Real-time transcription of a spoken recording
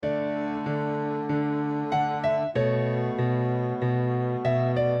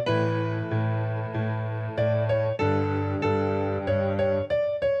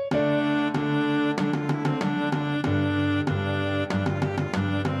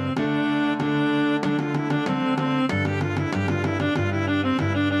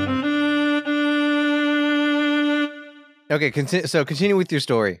Okay, so continue with your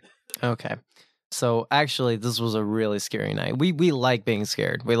story. Okay. So actually, this was a really scary night. We like being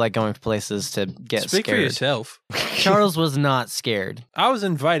scared. We like going to places to get Speak scared. for yourself. Charles was not scared. I was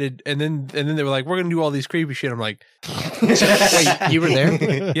invited, and then they were like, "We're gonna do all these creepy shit." I'm like, Wait, you were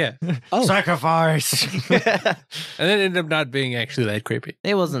there? "Yeah," Oh. Sacrifice. and then it ended up not being actually that creepy.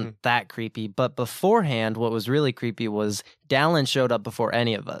 It wasn't that creepy, but beforehand, what was really creepy was Dallin showed up before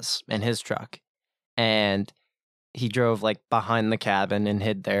any of us in his truck, and he drove like behind the cabin and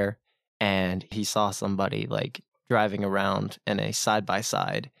hid there, and he saw somebody like driving around in a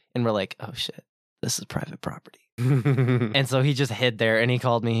side-by-side, and we're like, oh shit, this is private property. And so he just hid there, and he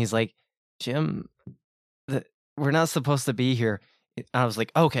called me. He's like, Jim, we're not supposed to be here. I was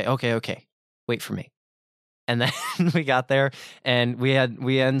like, okay. Wait for me. And then we got there, and we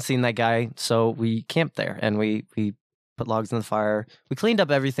hadn't seen that guy, so we camped there, and we put logs in the fire. We cleaned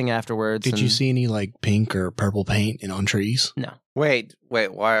up everything afterwards. Did you see any like pink or purple paint on trees? No. Wait,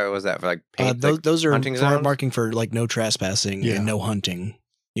 why was that? For like paint? Those are hunting zones? marking for like no trespassing and no hunting.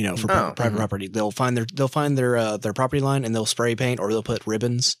 You know, for private property, they'll find their property line and they'll spray paint or they'll put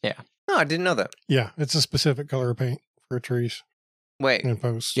ribbons. Yeah. No, I didn't know that. Yeah, it's a specific color of paint for trees Wait, and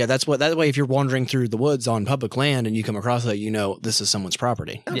posts. Yeah, that way if you're wandering through the woods on public land and you come across that, you know this is someone's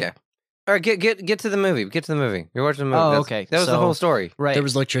property. okay. Yeah. All right, get to the movie. Get to the movie. You're watching the movie. Oh, That's- okay. That was the So- whole story. Right. There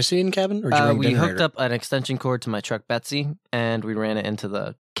was electricity in the cabin, or did you run a we generator? hooked up an extension cord to my truck Betsy, and we ran it into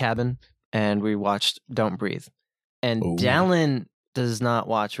the cabin, and we watched Don't Breathe. And Ooh. Dallin does not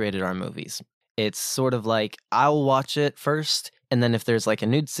watch rated R movies. It's sort of like I'll watch it first, and then if there's like a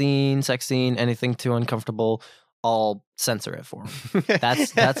nude scene, sex scene, anything too uncomfortable, I'll censor it for him.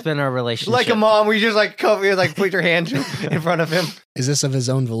 That's been our relationship. Like a mom, we just like cover, you like put your hand in front of him. Is this of his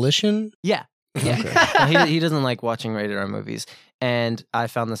own volition? Yeah. Yeah. No, he doesn't like watching rated R movies. And I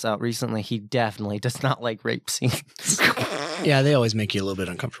found this out recently. He definitely does not like rape scenes. Yeah, they always make you a little bit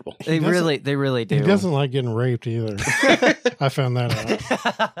uncomfortable. They really do. He doesn't like getting raped either. I found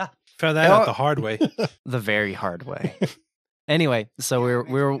that out. Found that out the hard way. The very hard way. Anyway, so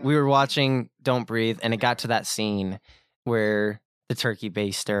we were watching Don't Breathe, and it got to that scene where the turkey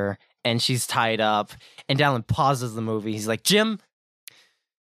baster and she's tied up, and Dallin pauses the movie. He's like, Jim,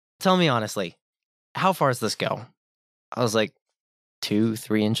 tell me honestly, how far does this go? I was like,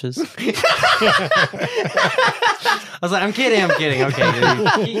 2-3 inches. I was like, I'm kidding. Okay, dude.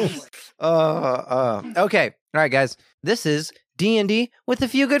 Okay. All right, guys. This is D&D with a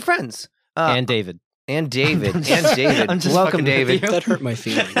few good friends. And David. And David. I'm just Welcome, fucking with David. you. That hurt my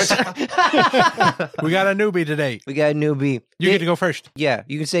feelings. We got a newbie today. We got a newbie. You get to go first. Yeah,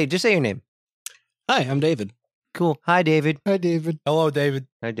 you can just say your name. Hi, I'm David. Cool. Hi, David. Hi, David. Hello, David.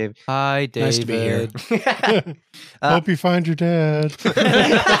 Hi, David. Hi, David. Nice to be here. Hope you find your dad. He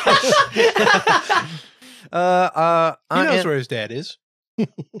knows where his dad is.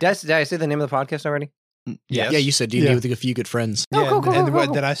 Did I say the name of the podcast already? Yes. Yeah, you said D&D Yeah. with a few good friends. Yeah, cool, cool, and cool,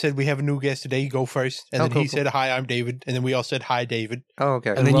 cool. then I said we have a new guest today. You go first, and Oh, then cool, he cool. said, "Hi, I'm David," and then we all said, "Hi, David." Oh,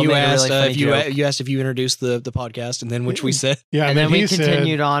 okay. And then Will you made a asked really funny joke. you asked if you introduced the podcast, and then which we said. Yeah, And then we he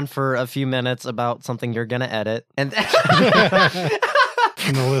continued on for a few minutes about something you're going to edit. And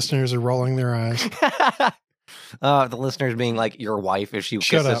and the listeners are rolling their eyes. the listeners being like your wife if she gets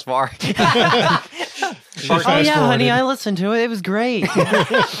Shut this up. far. Oh, Fast yeah, honey, forwarded. I listened to it. It was great.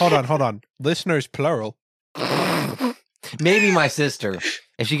 Hold on. Listeners, plural. Maybe my sister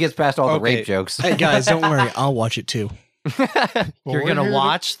if she gets past all the Okay. rape jokes. Hey guys, don't worry, I'll watch it too. You're we're going to here to-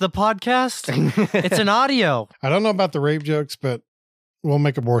 watch the podcast? It's an audio. I don't know about the rape jokes, but we'll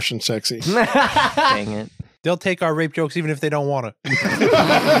make abortion sexy. Dang it. They'll take our rape jokes even if they don't want to.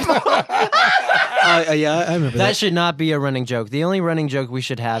 Yeah, I remember That that. should not be a running joke. The only running joke we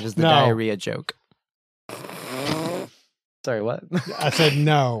should have is the No. diarrhea joke. Sorry, what? I said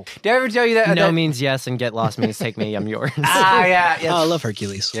no. Did I ever tell you that? No that- means yes, and get lost means take me, I'm yours. yeah. Oh, I love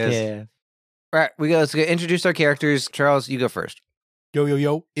Hercules. Yes. Yeah. All right, let's go introduce our characters. Charles, you go first.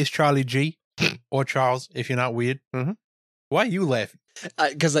 Yo, it's Charlie G. Or Charles, if you're not weird. Mhm. Why are you laughing?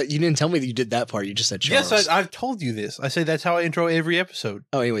 Because you didn't tell me that you did that part. You just said Charles. Yes, I've told you this. I say that's how I intro every episode.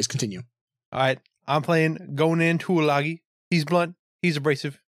 Oh, anyways, continue. All right, I'm playing Gonan Tuolagi. He's blunt. He's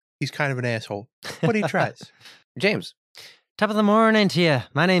abrasive. He's kind of an asshole, but he tries. James. Top of the morning to you.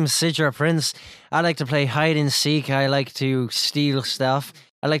 My name's Sidra Prince. I like to play hide and seek. I like to steal stuff.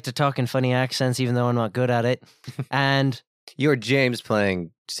 I like to talk in funny accents, even though I'm not good at it. And You're James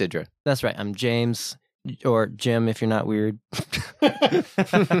playing Sidra. that's right. I'm James, or Jim, if you're not weird.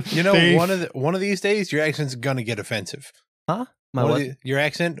 You know, Thief. one of these days, your accent's gonna get offensive. Huh? My what? Your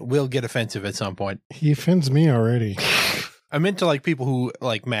accent will get offensive at some point. He offends me already. I meant to like people who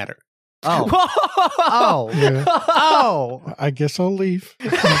like matter. Oh. Oh. Yeah. Oh. I guess I'll leave.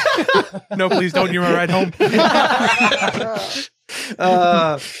 No, please don't. You're my ride home.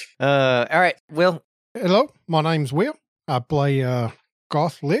 All right, Will. Hello, my name's Will. I play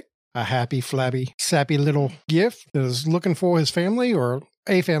Goth Lick, a happy, flabby, sappy little gift that is looking for his family or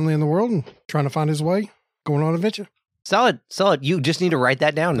a family in the world and trying to find his way, going on an adventure. Solid. You just need to write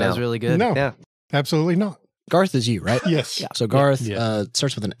that down now. That was really good. No, Yeah. absolutely not. Garth is you, right? Yes. Yeah. So Garth Yeah.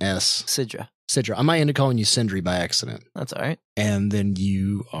 starts with an S. Sidra. Sidra. I might end up calling you Sindri by accident. That's all right. And then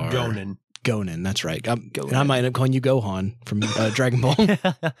you are Gonin. That's right. And I Gonin. might end up calling you Gohan from Dragon Ball.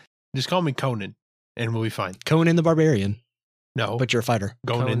 Just call me Conan, and we'll be fine. Conan the Barbarian. No, But you're a fighter.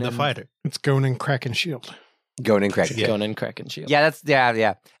 Conan the Conan. fighter. It's Gonin Kraken Shield. Going in correct. Yeah. Going in Kraken Shield. Yeah,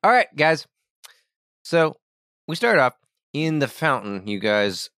 yeah. All right, guys. So we start off in the fountain you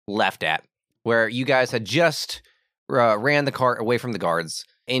guys left at, where you guys had just ran the cart away from the guards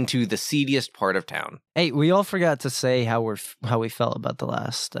into the seediest part of town. Hey, we all forgot to say how we felt about the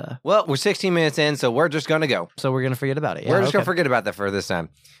last. Well, we're 16 minutes in, so we're just going to go. So we're gonna forget about it. Yeah, we're just going to okay. forget about that for this time.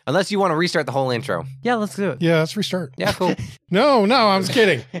 Unless you want to restart the whole intro. Yeah, let's do it. Yeah, let's restart. Yeah, cool. No, I'm just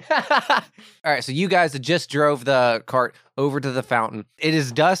kidding. All right, so you guys had just drove the cart over to the fountain. It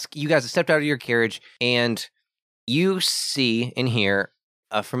is dusk. You guys have stepped out of your carriage, and you see and hear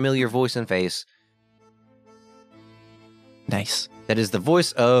a familiar voice and face. Nice. That is the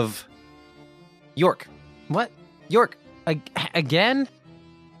voice of York. What? York. Again?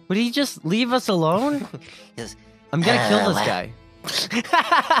 Would he just leave us alone? Yes. I'm gonna kill this well. guy.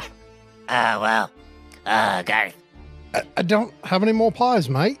 Garth, I don't have any more pies,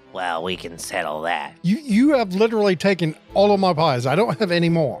 mate. well, we can settle that. You have literally taken all of my pies. I don't have any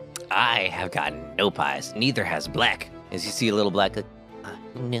more. I have gotten no pies. Neither has Black. As you see a little black,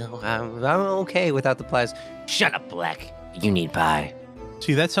 no, I'm okay without the plies. Shut up, Black. You need pie.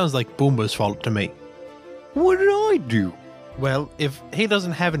 See, that sounds like Boomba's fault to me. What did I do? Well, if he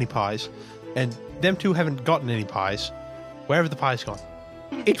doesn't have any pies, and them two haven't gotten any pies, where have the pies gone?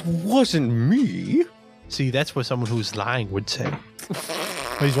 It wasn't me. See, that's what someone who's lying would say.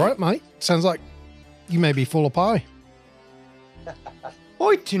 He's right, mate. Sounds like you may be full of pie.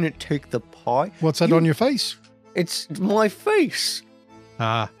 I didn't take the pie. What's that on your face? It's my face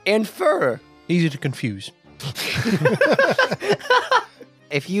Ah, and fur. easy to confuse.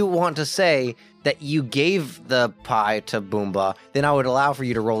 If you want to say that you gave the pie to Boomba, then I would allow for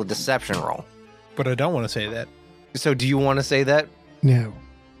you to roll a deception roll. But I don't want to say that. So do you want to say that? No.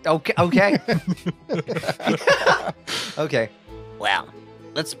 Okay. Okay. Well,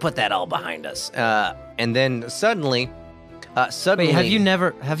 let's put that all behind us. And then suddenly, Wait, have you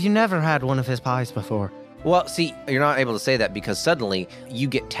never had one of his pies before? Well, see, you're not able to say that because suddenly you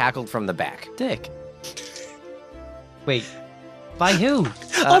get tackled from the back. Dick. Wait. By who?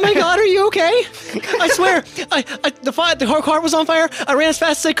 Oh my God, are you okay? I swear, the car was on fire. I ran as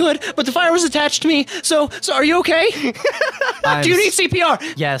fast as I could, but the fire was attached to me. So are you okay? Do you need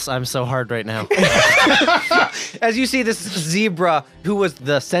CPR? Yes, I'm so hard right now. As you see this zebra, who was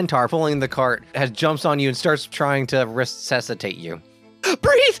the centaur pulling the cart, jumps on you and starts trying to resuscitate you.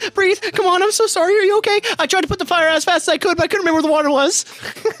 Breathe. Come on, I'm so sorry. Are you okay? I tried to put the fire out as fast as I could, but I couldn't remember where the water was.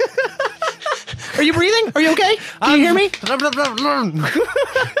 Are you breathing? Are you okay? Can you hear me?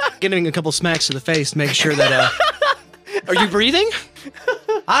 Getting a couple smacks to the face to make sure that, are you breathing?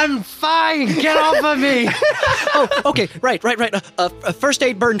 I'm fine. Get off of me. Oh, okay. Right. First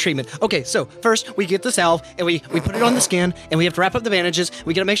aid burn treatment. Okay, so first we get the salve and we put it on the skin and we have to wrap up the bandages.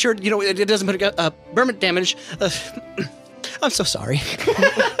 We got to make sure, it doesn't put burn damage. I'm so sorry.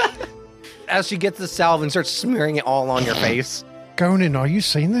 As she gets the salve and starts smearing it all on your face. Conan, are you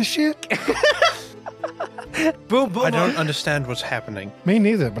seeing this shit? Boom. I don't understand what's happening. Me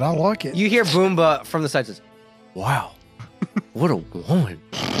neither, but I like it. You hear Boomba from the side says, "Wow, what a woman."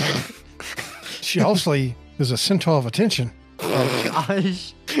 She obviously is a centaur of attention. Oh,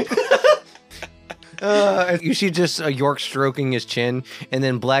 gosh. You see just York stroking his chin and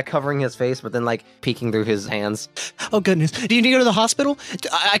then Black covering his face, but then like peeking through his hands. Oh, goodness. Do you need to go to the hospital?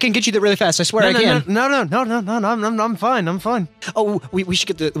 I can get you there really fast. I swear I can. No, I'm fine. Oh, we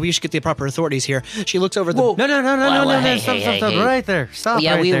should get the proper authorities here. She looks over the... Whoa. No, hey, stop, hey, stop, hey. right there. Stop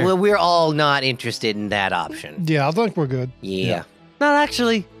yeah, right there. we're all not interested in that option. Yeah, I think we're good. Yeah. Not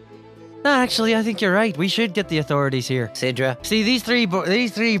actually, I think you're right. We should get the authorities here. Sidra, See, these three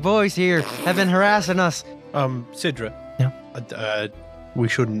boys here have been harassing us. Sidra. Yeah. We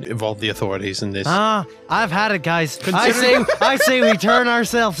shouldn't involve the authorities in this. I've had it, guys. I say we turn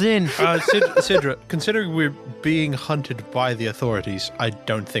ourselves in. Sidra, considering we're being hunted by the authorities, I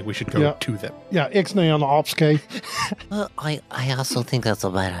don't think we should go Yeah. to them. Yeah, Ixnay on the ops K. I also think that's a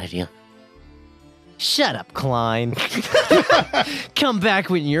bad idea. Shut up, Klein. Come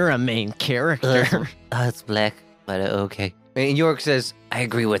back when you're a main character. It's black, but okay. And York says, I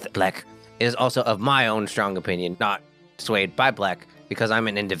agree with Black. It is also of my own strong opinion, not swayed by Black, because I'm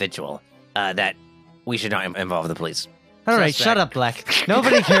an individual, that we should not involve the police. All right, Suspect. shut up, Black.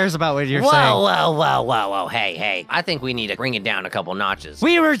 Nobody cares about what you're saying. Whoa. Hey. I think we need to bring it down a couple notches.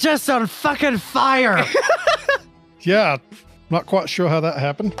 We were just on fucking fire. Yeah, not quite sure how that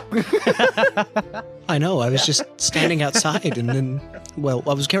happened. I know. I was just standing outside, and then, well,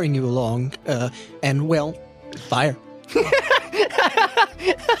 I was carrying you along, and well, fire.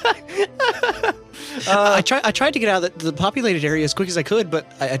 I tried to get out of the populated area as quick as I could,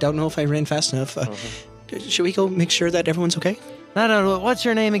 but I don't know if I ran fast enough. Should we go make sure that everyone's okay? No. What's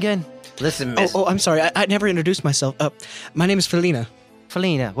your name again? Listen, miss. I'm sorry. I never introduced myself. My name is Felina.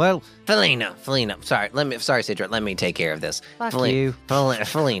 Felina. Well, Felina. Sorry, Sidra, let me take care of this. fuck you.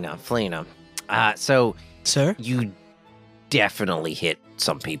 Felina. So Sir? you definitely hit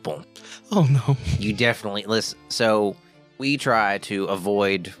some people. Oh, no. You definitely listen. So we try to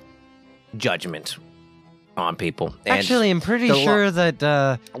avoid judgment on people. And Actually, I'm pretty the sure that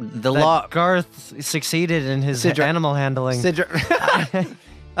the that law. Garth succeeded in his Sidra- animal handling. Sidra,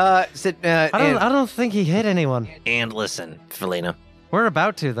 I don't think he hit anyone. and listen, Felina. We're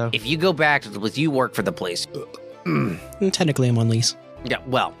about to though. If you go back to the police, you work for the police. Technically, I'm on lease. Yeah,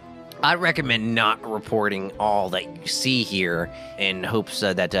 well, I recommend not reporting all that you see here in hopes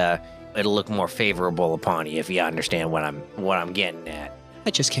that it'll look more favorable upon you. If you understand what I'm getting at. I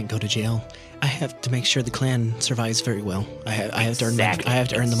just can't go to jail. I have to make sure the clan survives very well. I have to earn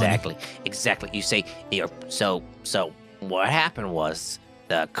the money. Exactly. You say, so what happened was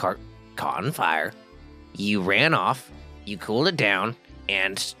the cart caught on fire. You ran off. You cooled it down,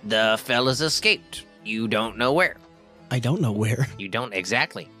 and the fellas escaped. You don't know where. I don't know where. You don't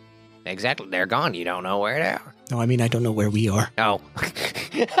exactly. They're gone. You don't know where they are. No, I mean, I don't know where we are. Oh,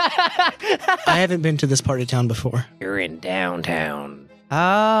 I haven't been to this part of town before. you're in downtown.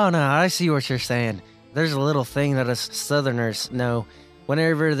 Oh no, I see what you're saying. There's a little thing that us Southerners know.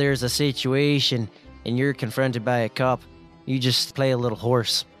 Whenever there's a situation and you're confronted by a cop, you just play a little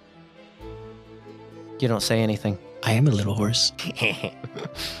horse. You don't say anything. I am a little horse.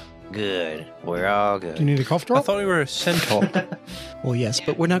 Good. We're all good. Do you need a cough I drop? thought we were a centaur. Well, yes,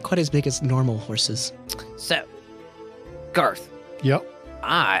 but we're not quite as big as normal horses. So, Garth, Yep.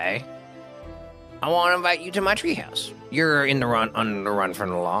 I want to invite you to my treehouse. You're on the run from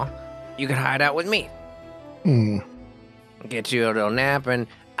the law. You can hide out with me. Get you a little nap, and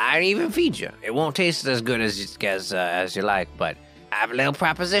I'd even feed you. It won't taste as good as you like, but I have a little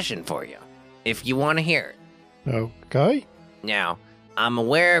proposition for you, if you want to hear it. Okay. Now, I'm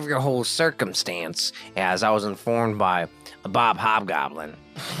aware of your whole circumstance, as I was informed by Bob Hobgoblin.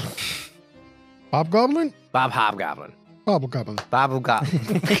 Hobgoblin? Bob Hobgoblin. Hobgoblin. Bobble Goblin.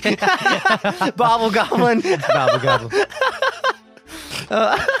 Bobble Goblin. Gobble gobble.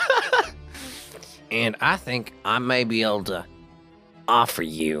 And I think I may be able to offer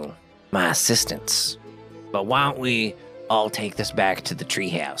you my assistance. But why don't we all take this back to the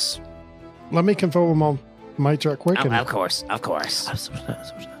treehouse? Let me confer with my mates right quick. Oh, and of course.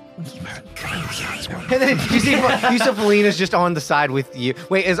 And then you see Felina's just on the side with you.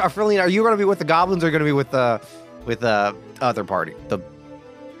 Wait, Felina, are you going to be with the goblins or going to be with the other party, the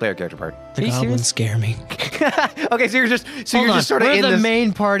player character party? The Are you goblins serious? scare me. Okay, so you're just Hold on, sort of we're in the this.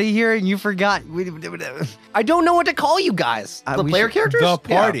 main party here, and you forgot. I don't know what to call you guys. The we player should- characters. The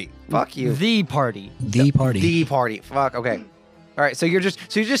party. Yeah. Fuck you. The party. The party. The party. Fuck. Okay. All right. So you're just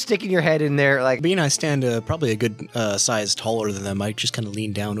sticking your head in there, like Being I stand probably a good size taller than them, I just kind of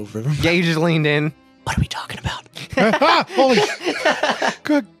lean down over them. yeah. You just leaned in. What are we talking about? Holy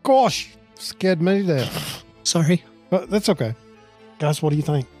good gosh. Scared me there. Sorry. That's okay. Guys, what do you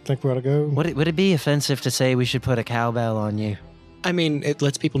think? Think we ought to go? Would it be offensive to say we should put a cowbell on you? I mean, it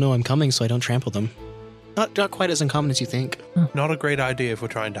lets people know I'm coming so I don't trample them. Not quite as uncommon as you think. Not a great idea if we're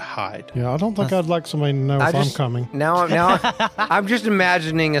trying to hide. Yeah, I don't think I'd like somebody to know if I'm coming. Now I'm just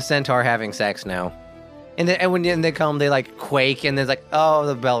imagining a centaur having sex now, and when they come, they like quake, and there's like, oh,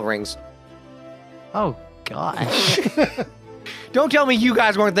 the bell rings. Oh gosh. Don't tell me you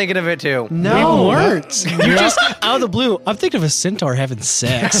guys weren't thinking of it too. No. We weren't. You just, out of the blue, I'm thinking of a centaur having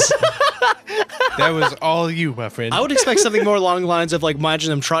sex. That was all you, my friend. I would expect something more along the lines of, like, imagine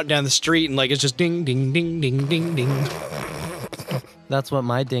them trotting down the street and, like, it's just ding, ding, ding, ding, ding, ding. That's what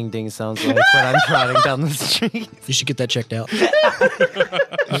my ding ding sounds like when I'm trotting down the street. You should get that checked out.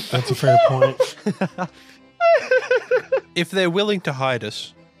 That's a fair point. If they're willing to hide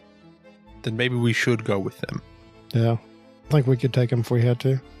us, then maybe we should go with them. Yeah. I think we could take them if we had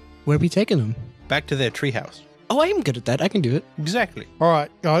to. Where are we taking them? back to their treehouse. Oh, I am good at that. I can do it. Exactly. All right,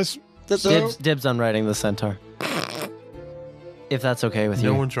 guys. Dibs on riding the centaur. If that's okay with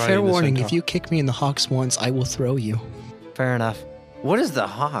No you. one's riding Fair the warning, centaur. if you kick me in the hocks once, I will throw you. Fair enough. What is the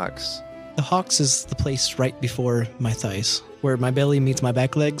Hawks? The hocks is the place right before my thighs, where my belly meets my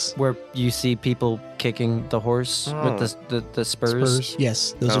back legs. Where you see people kicking the horse Oh. with the spurs.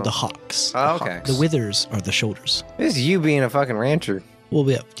 Yes, those Oh. are the hocks. Oh, okay. The withers are the shoulders. This is you being a fucking rancher. Well,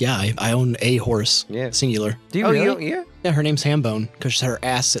 yeah, I own a horse, Yeah. singular. Do you Oh, really? yeah. Yeah, her name's Hambone because her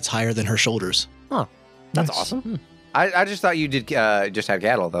ass sits higher than her shoulders. That's Nice. awesome. I just thought you did just had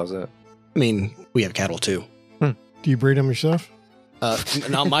cattle. That was it. I mean, we have cattle too. Do you breed them yourself?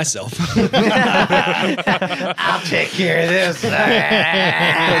 Not myself. I'll take care of this.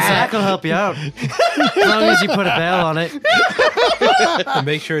 Zach will help you out. As long as you put a bail on it. And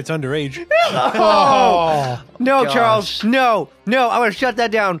make sure it's underage. Oh no, gosh. Charles! No! I'm gonna shut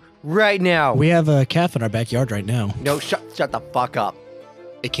that down right now. We have a calf in our backyard right now. No, shut the fuck up.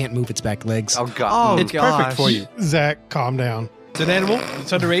 It can't move its back legs. Oh god. Oh, It's perfect for you. Zach, calm down. It's an animal.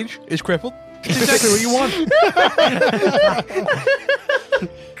 It's underage. It's crippled. It's exactly what you want.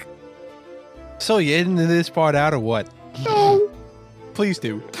 So you editing this part out or what? No. Please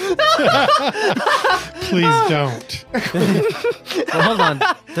do. Please don't. Well, hold on.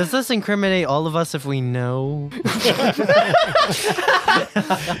 Does this incriminate all of us if we know?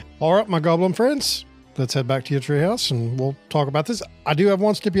 All right, my goblin friends, let's head back to your treehouse and we'll talk about this. I do have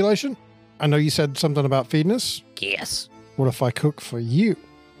one stipulation. I know you said something about feeding us. Yes. What if I cook for you?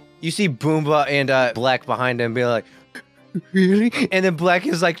 You see Boomba and Black behind him be like, really? And then Black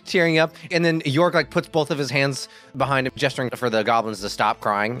is like tearing up. And then York like puts both of his hands behind him, gesturing for the goblins to stop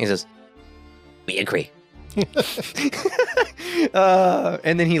crying. He says, We agree.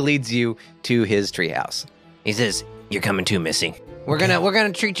 and then he leads you to his treehouse. He says, You're coming too, Missy. We're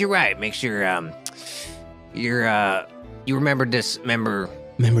gonna treat you right. Make sure you remember this member.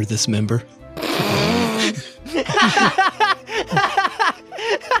 Remember this member?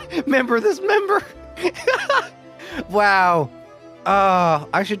 Member this member. Wow.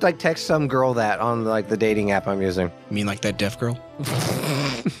 I should like text some girl that on like the dating app I'm using. You mean like that deaf girl?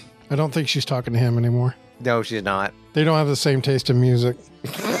 I don't think she's talking to him anymore. No, she's not. They don't have the same taste in music.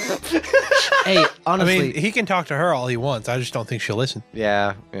 Hey, I honestly. mean, he can talk to her all he wants. I just don't think she'll listen.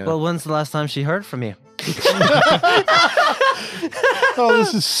 Yeah. well, when's the last time she heard from you? Oh,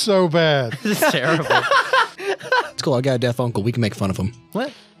 this is so bad. This is terrible. It's cool. I got a deaf uncle. We can make fun of him.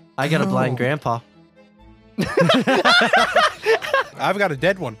 What? I got a blind grandpa. I've got a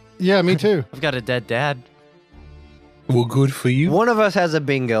dead one. Yeah, me too. I've got a dead dad. Well, good for you. One of us has a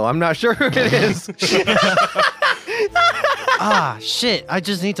bingo. I'm not sure who it is. Ah, shit. I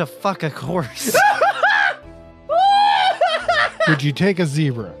just need to fuck a horse. Would you take a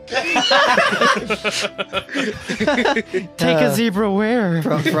zebra? Take a zebra where?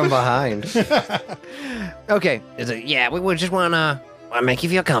 from behind. Okay. Yeah, we would just wanna make you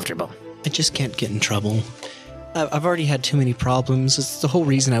feel comfortable. I just can't get in trouble. I've already had too many problems. It's the whole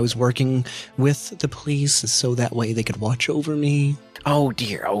reason I was working with the police, is so that way they could watch over me. Oh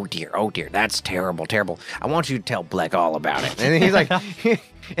dear. That's terrible. I want you to tell Black all about it. And he's like,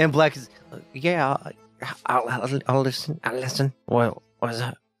 and Black is, yeah, I'll listen. Well, what is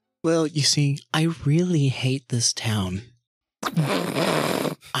that? Well, you see, I really hate this town.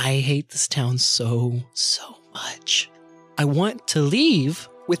 I hate this town so much. I want to leave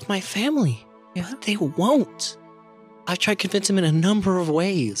with my family, but they won't. I've tried convincing them in a number of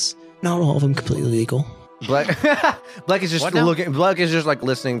ways. Not all of them completely legal. Black, Black is just What now? looking. Black is just like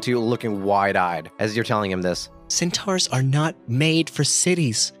listening to you, looking wide-eyed as you're telling him this. Centaurs are not made for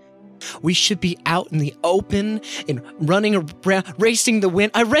cities. We should be out in the open and running around, racing the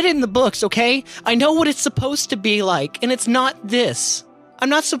wind. I read it in the books, okay? I know what it's supposed to be like, and it's not this. I'm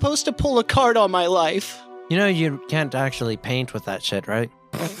not supposed to pull a card on my life. You know you can't actually paint with that shit, right?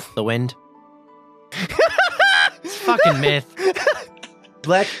 The wind. It's fucking myth.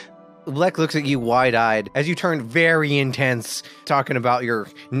 Black looks at you wide-eyed as you turn very intense, talking about your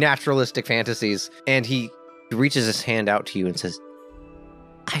naturalistic fantasies, and he reaches his hand out to you and says,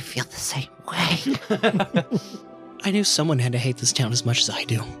 I feel the same way. I knew someone had to hate this town as much as I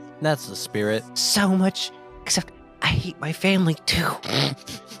do. That's the spirit. So much, except I hate my family too.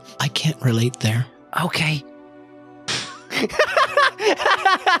 I can't relate there. Okay.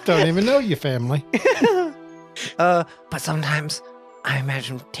 Don't even know your family. But sometimes I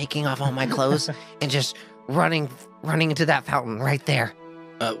imagine taking off all my clothes and just running into that fountain right there.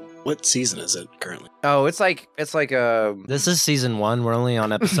 What season is it currently? "Oh, it's like This is season 1. We're only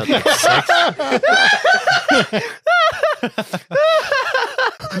on episode like 6.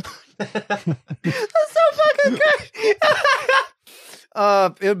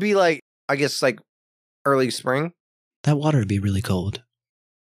 It would be like, I guess, like early spring. That water would be really cold.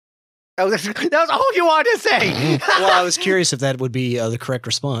 Oh, that was all you wanted to say. Well, I was curious if that would be the correct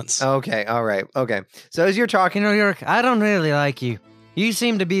response. Okay, all right, okay. So as you're talking, York, I don't really like you. You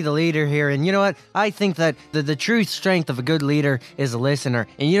seem to be the leader here, and you know what? I think that the true strength of a good leader is a listener,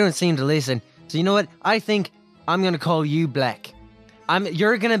 and you don't seem to listen. So you know what? I think I'm gonna call you Black.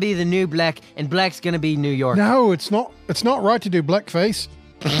 You're gonna be the new Black, and Black's gonna be New York. No, it's not. It's not right to do blackface.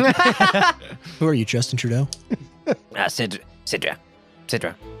 Who are you, Justin Trudeau?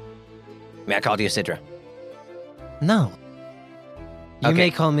 Sidra. May I call you Sidra? No. You Okay.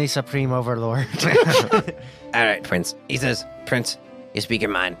 may call me Supreme Overlord. All right, Prince. He says, Prince, you speak your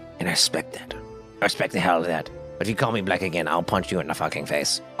mind, and I respect that. I respect the hell out of that. But if you call me Black again, I'll punch you in the fucking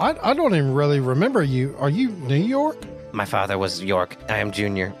face. I don't even really remember you. Are you New York? my father was York. I am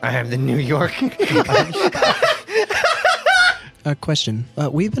Junior. I am the New York. Question.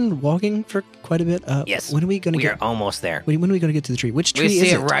 We've been walking for quite a bit. Yes. When are we going to We get? are almost there. When are we going to get to the tree? Which tree We is see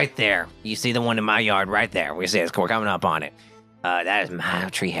it? it right there. You see the one in my yard right there. We see it. We're coming up on it. That is my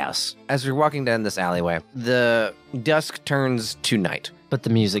treehouse. As we're walking down this alleyway, the dusk turns to night. But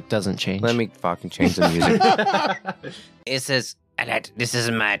the music doesn't change. Let me fucking change the music. It says, this is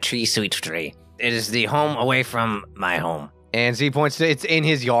my tree sweet tree. It is the home away from my home. And he points to, it's in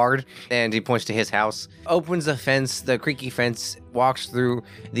his yard, and he points to his house. Opens the fence, the creaky fence, walks through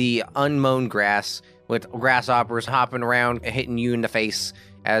the unmown grass with grasshoppers hopping around, hitting you in the face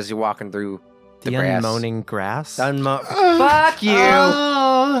as you're walking through the grass. unmown grass? Fuck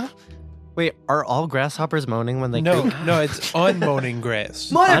you! Wait, are all grasshoppers moaning when they No, creep? no, it's unmown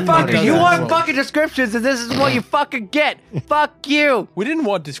grass. Motherfucker, you Unmown want grass. fucking descriptions, and this is what you fucking get. Fuck you! We didn't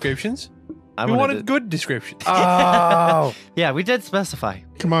want descriptions. I We wanted to- good descriptions. Oh. Yeah, we did specify.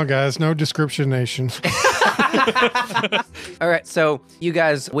 Come on, guys. No discriminations. All right, so you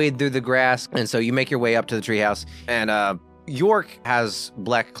guys wade through the grass, and so you make your way up to the treehouse. And York has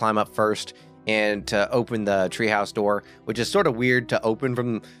Black climb up first and to open the treehouse door, which is sort of weird to open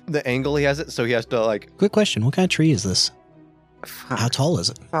from the angle he has it. So he has to like, Quick question. What kind of tree is this? How tall is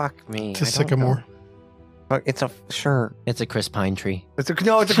it? fuck me. It's a I don't sycamore. know. Fuck, it's a sure. It's a Chris Pine tree. It's a Chris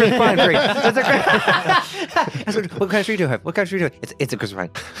Pine tree. It's a Chris. What kind of tree do you have? What kind of tree do you have? It's a Chris Pine.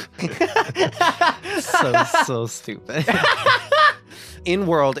 So stupid. In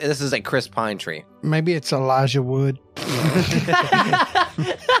world, this is a Chris Pine tree. Maybe it's Elijah Wood.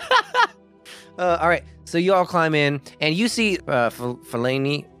 All right, so you all climb in, and you see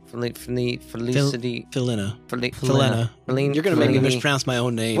Felicity. Felina. Feline- You're going to make me Feline- mispronounce my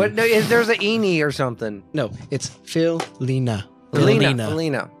own name. What? No, there's an Eni or something. No, it's Felina.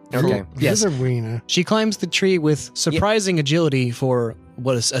 Felina. Okay. Yes. It's a arena. She climbs the tree with surprising agility for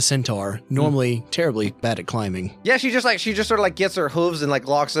what is a centaur, normally terribly bad at climbing. Yeah, she just sort of like gets her hooves and like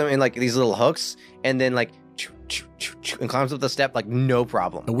locks them in like these little hooks, and then like and climbs up the step like no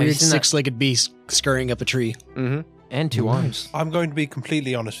problem. A weird seen that? six-legged beast scurrying up a tree. Mm-hmm. And two arms. I'm going to be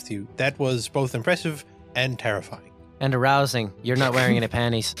completely honest with you. That was both impressive and terrifying. And arousing. You're not wearing any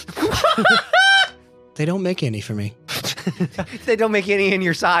panties. They don't make any for me. They don't make any in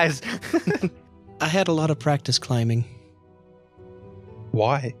your size. I had a lot of practice climbing.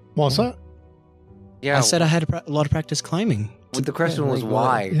 Why? What's that? Yeah, I said I had a lot of practice climbing. the question was like,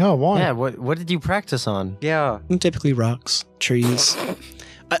 why. Yeah, why? Yeah, what did you practice on? Yeah, Typically rocks, trees.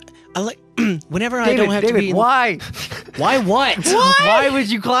 I like whenever I David, don't have to be. why? Why what? Why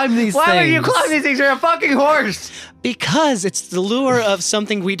would you climb these Why things? would you climb these things? You're a fucking horse. Because it's the lure of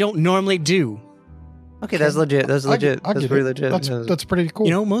something we don't normally do. Okay, that's legit. That's legit. I That's get pretty it. legit. That's pretty cool.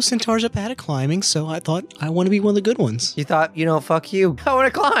 You know, most centaurs are bad at climbing, so I thought I want to be one of the good ones. You thought, fuck you. I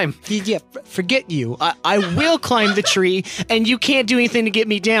want to climb. Yeah, forget you. I will climb the tree, and you can't do anything to get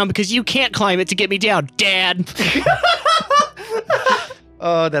me down because you can't climb it to get me down, Dad.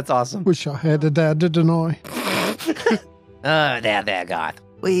 Oh, that's awesome. Wish I had a dad to deny. There, Goth.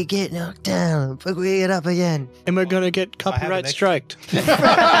 We get knocked down, but we get up again. Am I gonna get copyright next- striked?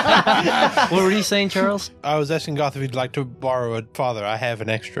 What were you saying, Charles? I was asking Goth if he'd like to borrow a father. I have an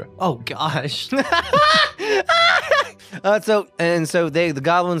extra. Oh gosh. So the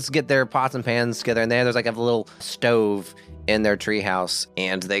goblins get their pots and pans together, and there's like a little stove in their treehouse,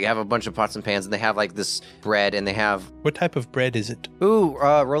 and they have a bunch of pots and pans, and they have like this bread, and they have What type of bread is it?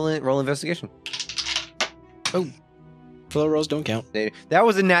 roll investigation. Floor rolls don't count. That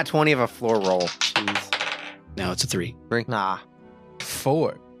was a nat 20 of a floor roll. Now it's a 3. Nah.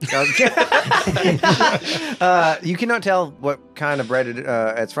 4. You cannot tell what kind of bread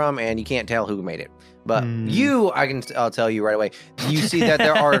it's from, and you can't tell who made it. But Hmm. I'll tell you right away. You see that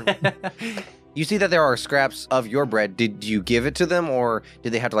there are You see that there are scraps of your bread. Did you give it to them, or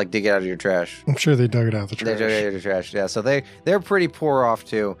did they have to like dig it out of your trash? I'm sure they dug it out of the They trash. dug it out of your trash. Yeah, so they're pretty poor off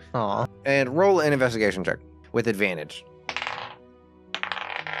too. Aw. And roll an investigation check with advantage.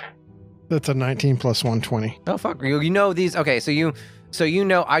 That's a 19 plus 120. Oh fuck! You know these? Okay, so you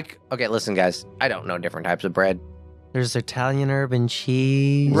know Okay, listen, guys. I don't know different types of bread. There's Italian herb and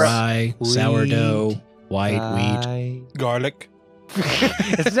cheese. Rye, Wheat, sourdough, white wheat. rye. Garlic.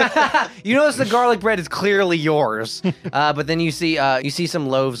 It's not, you notice the garlic bread is clearly yours, but then you see some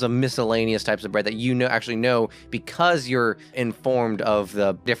loaves of miscellaneous types of bread that you actually know because you're informed of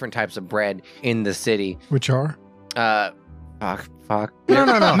the different types of bread in the city. Which are? Fuck.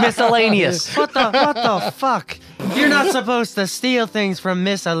 No. Miscellaneous. What the fuck? You're not supposed to steal things from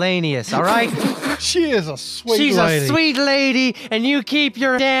miscellaneous, all right? She is a sweet She's lady. a sweet lady, and you keep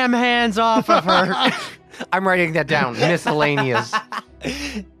your damn hands off of her. I'm writing that down. Miscellaneous.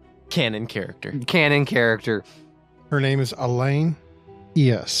 Canon character. Canon character. Her name is Elaine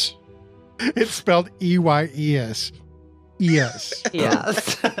E.S. It's spelled E-Y-E-S. E.S.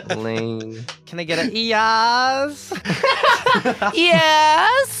 Yes. Lane. Can I get an yes?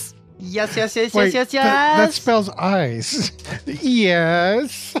 Yes. Yes. Wait, that spells eyes.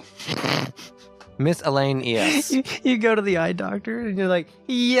 Yes. Miss Elaine E.S. You go to the eye doctor and you're like,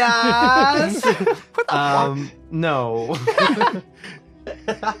 yes. What the no.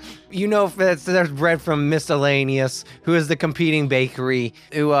 You know, there's bread from Miscellaneous, who is the competing bakery,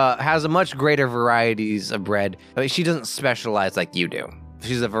 who has a much greater varieties of bread. But she doesn't specialize like you do.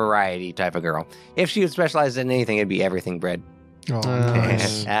 She's a variety type of girl. If she would specialize in anything, it'd be everything bread. Oh,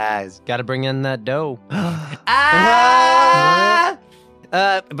 nice. Got to bring in that dough.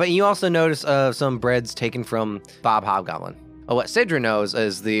 But you also notice some breads taken from Bob Hobgoblin. Oh, what Sidra knows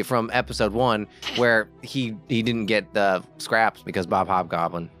is from episode 1, where he didn't get the scraps because Bob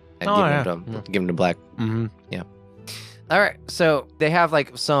Hobgoblin had given to Black. Mm-hmm. Yeah. All right, so they have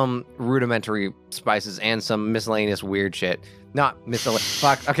like some rudimentary spices and some miscellaneous weird shit. Not miscellaneous.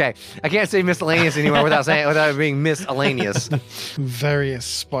 Fuck. Okay, I can't say miscellaneous anymore without it being miscellaneous. Various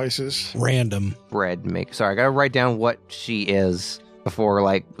spices. Random. Bread make. Sorry, I gotta write down what she is before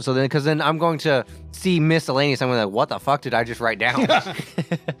because then I'm going to see miscellaneous. I'm gonna like, what the fuck did I just write down?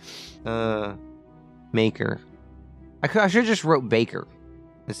 Maker. I should have just wrote baker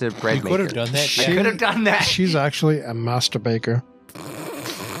instead of bread You maker. could have done that. I could have done that. She's actually a master baker.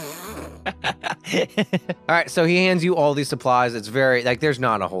 All right, so he hands you all these supplies. It's very there's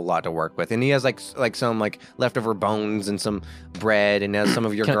not a whole lot to work with, and he has like some leftover bones and some bread, and has some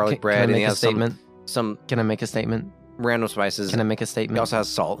of your garlic bread, and he has some Can I make a statement? random spices. Can I make a He statement? also has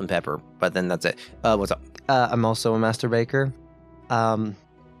salt and pepper, but then that's it. What's up? I'm also a master baker. I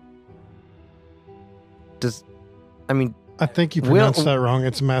think you Will- pronounced that wrong.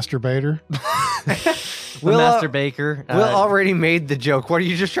 It's masturbator. Will, master baker. Will already made the joke. What are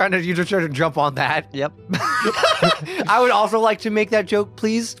you just trying to jump on that? Yep. I would also like to make that joke,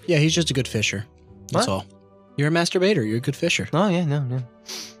 please. Yeah, he's just a good fisher. That's all. You're a masturbator. You're a good fisher. Oh yeah, no.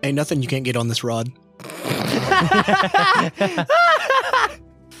 Ain't nothing you can't get on this rod.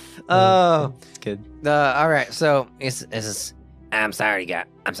 Oh, It's good. all right. So I'm sorry,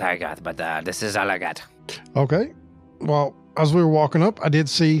 Goth, but this is all I got. Okay. Well, as we were walking up, I did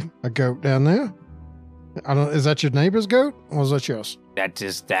see a goat down there. Is that your neighbor's goat, or was that yours? That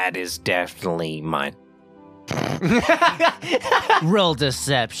is definitely mine. Roll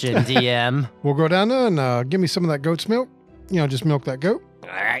deception, DM. We'll go down there and give me some of that goat's milk. Just milk that goat. All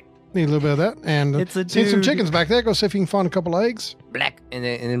right, Need a little bit of that. And It's a see some dude. chickens back there. Go see if you can find a couple of eggs. Black. and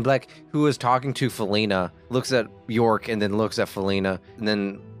then Black, who is talking to Felina, looks at York and then looks at Felina and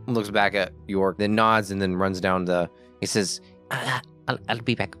then looks back at York, then nods and then runs down he says, I'll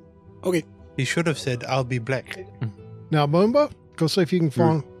be back. Okay. He should have said, I'll be black. Now, Boomba, go see if you can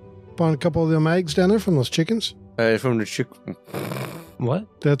find a couple of them eggs down there from those chickens. from the chick. What?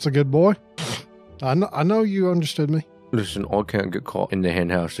 That's a good boy. I know you understood me. Listen, I can't get caught in the hen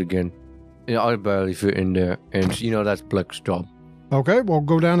house again. I barely fit in there, and that's Black's job. Okay, well,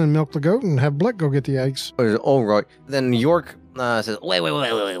 go down and milk the goat and have Black go get the eggs. All right. Then York says, Wait.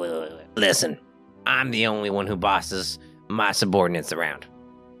 Listen, I'm the only one who bosses my subordinates around.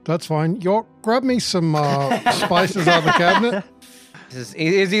 That's fine. York, grab me some spices out of the cabinet. is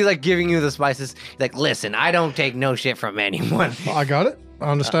he like giving you the spices? He's like, listen, I don't take no shit from anyone. I got it. I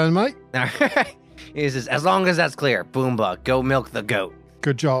understand, mate. He says, as long as that's clear, Boomba, go milk the goat.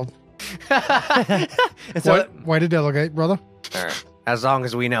 Good job. And so, Way to delegate, brother. all right, as long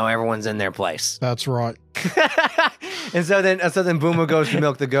as we know everyone's in their place. That's right. and so then Boomba goes to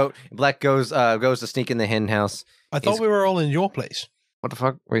milk the goat. Black goes to sneak in the hen house. I thought we were all in your place. What the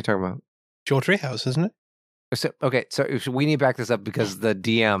fuck? What are you talking about? Joel Treehouse, isn't it? So we need to back this up because the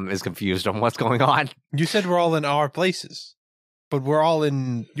DM is confused on what's going on. You said we're all in our places, but we're all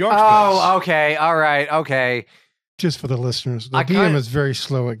in your place. Oh, okay. All right. Okay. Just for the listeners, the I DM kinda- is very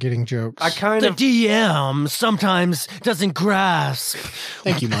slow at getting jokes. I kind of... DM sometimes doesn't grasp.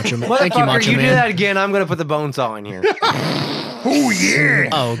 Thank you, Macho Man. Thank you, Motherfucker, Macho you do Man. that again, I'm going to put the bone saw in here. Oh yeah!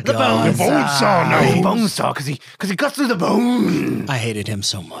 Oh, God. bone saw Oh, knows. bone saw, because he cuts through the bone. I hated him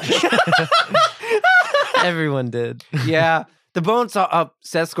so much. Everyone did. Yeah. The bone saw,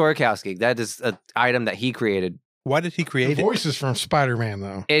 Seth Skorikowski, that is an item that he created. Why did he The create it? voice is from Spider-Man,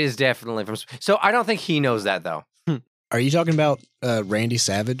 though. It is definitely from... So I don't think he knows that, though. Are you talking about Randy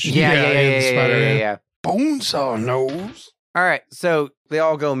Savage? Yeah. Bone saw knows. All right, so they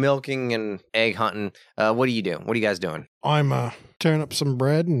all go milking and egg hunting. What do you do? What are you guys doing? I'm tearing up some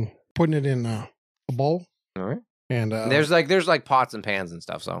bread and putting it in a bowl. All right. And There's like pots and pans and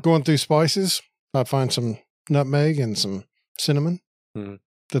stuff, so... going through spices, I find some nutmeg and some cinnamon Mhm.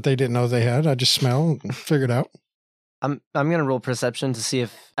 that they didn't know they had. I just smell and figured out. I'm gonna roll perception to see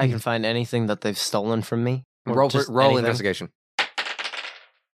if I can find anything that they've stolen from me. Or Roll just roll anything. investigation.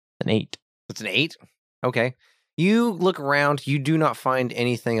 An 8. It's an 8. Okay. You look around. You do not find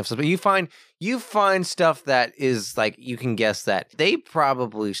anything of but you find stuff that is like you can guess that they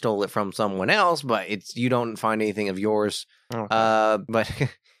probably stole it from someone else, but you don't find anything of yours. Okay. But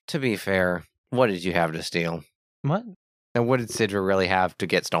to be fair, what did you have to steal? What? And what did Sidra really have to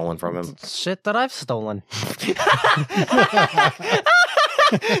get stolen from him? Shit that I've stolen.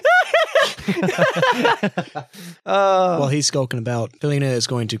 While he's skulking about, Felina is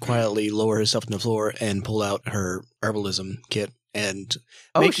going to quietly lower herself to the floor and pull out her herbalism kit and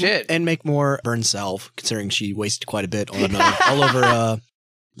make more burn salve, considering she wasted quite a bit on all over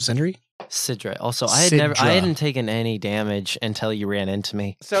Sentry. Sidra. Also, I Sidra. hadn't taken any damage until you ran into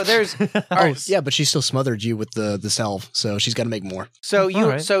me. So there's all right, Yeah, but she still smothered you with the salve, so she's got to make more. so you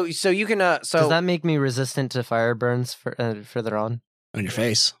Alright. so you can Does that make me resistant to fire burns further on? On your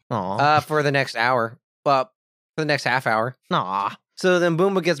face. Aw. for the next hour. For the next half hour. Nah. So then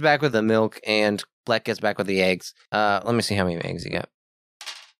Boomba gets back with the milk and Fleck gets back with the eggs. Let me see how many eggs he got.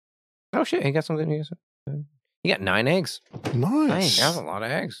 Oh shit, he got something. He got 9 eggs. Nice. That's a lot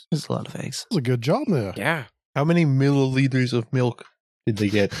of eggs. There's a lot of eggs. That was a good job there. Yeah. How many milliliters of milk did they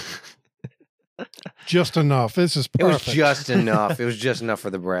get? Just enough. This is It was perfect. just enough. It was just enough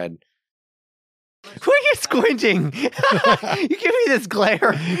for the bread. Why are you squinting? You give me this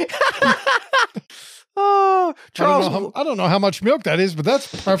glare. Oh, Charles. I don't know how much milk that is, but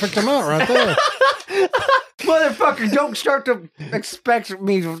that's a perfect amount right there. Motherfucker, don't start to expect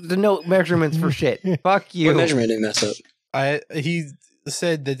me to know measurements for shit. Fuck you. What measurement did he mess up? He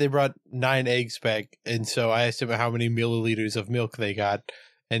said that they brought 9 eggs back, and so I asked him how many milliliters of milk they got,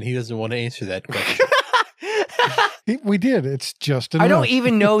 and he doesn't want to answer that question. We did. It's just enough. I don't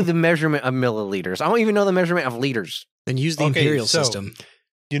even know the measurement of milliliters. I don't even know the measurement of liters. Then use the Okay, imperial so- system.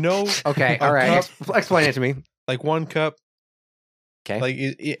 You know, Okay, A all right. cup. Explain it to me. like 1 cup, Okay. like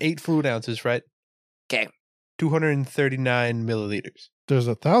 8 fluid ounces, right? 'Kay. 239 milliliters. There's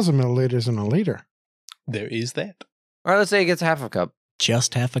 1,000 milliliters in a liter. There is that. All right, let's say it gets half a cup.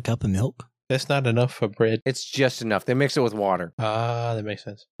 Just half a cup of milk? That's not enough for bread. It's just enough. They mix it with water. Ah, that makes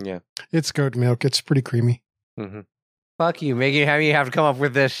sense. It's goat milk. It's pretty creamy. Mm-hmm. Fuck you. Making how you have to come up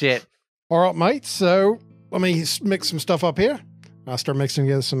with this shit. All right, mate. So let me mix some stuff up here. I'll start mixing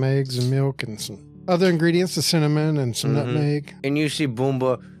together some eggs and milk and some other ingredients, the cinnamon and some Mhm. nutmeg. And you see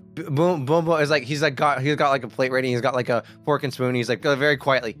Boomba. Boomba is like he's got like a plate ready. He's got like a fork and spoon. He's like very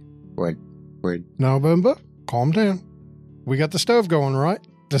quietly. Bread. Now, Boomba, calm down. We got the stove going, right?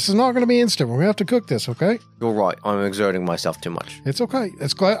 This is not going to be instant. We're going to have to cook this, okay? You're right. I'm exerting myself too much. It's okay.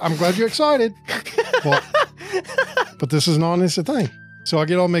 I'm glad you're excited. But this is not an instant thing. So I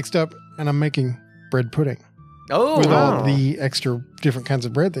get all mixed up and I'm making bread pudding Oh, with wow. all the extra different kinds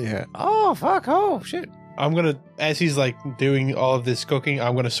of bread they had. Oh, fuck. Oh, shit. I'm going to, as he's like doing all of this cooking,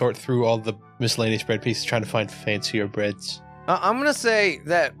 I'm going to sort through all the miscellaneous bread pieces, trying to find fancier breads. I'm gonna say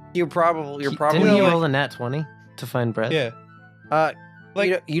that you're probably Didn't you like, roll a nat 20 to find bread? Yeah.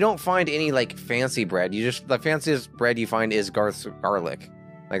 like you don't find any like fancy bread. You just the fanciest bread you find is Garth's garlic.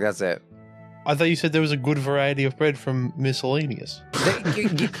 Like that's it. I thought you said there was a good variety of bread from miscellaneous.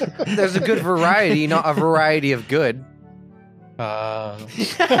 There's a good variety, not a variety of good.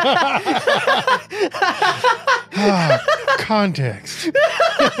 Context.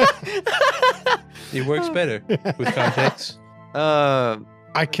 It works better with context.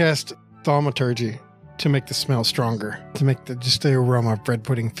 I cast thaumaturgy to make the smell stronger, to make just the aroma of bread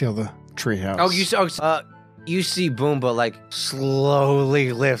pudding fill the treehouse. You see Boomba like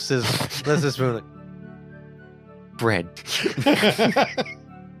slowly lifts his Lifts the spoon. Bread.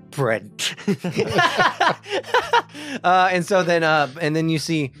 Bread. And so then, and then you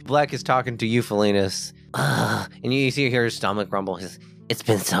see Black is talking to you, Felinas, and you see her stomach rumble. He says, It's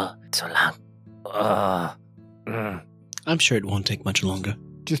been so long. I'm sure it won't take much longer.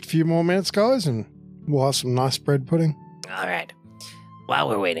 Just a few more minutes, guys, and we'll have some nice bread pudding. All right. While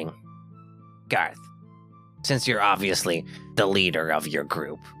we're waiting, Garth, since you're obviously the leader of your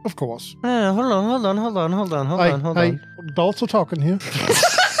group, Of course. Hold on. Adults are talking here.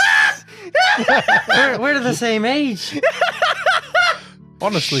 We're the same age.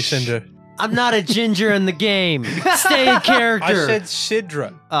 Honestly, Cinder, I'm not a ginger in the game. Stay in character. I said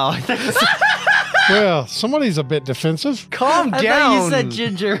Sidra. Oh, I thought Well, somebody's a bit defensive. calm I down. thought you said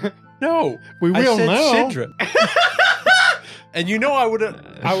ginger. No, We I will said now. Sidra. And you know I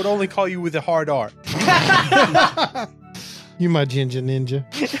would only call you with a hard R. You my ginger ninja.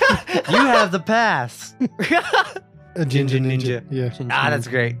 You have the pass. A ginger ninja. Yeah. That's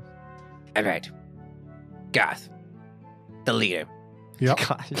great. all right, Garth, the leader, Yep.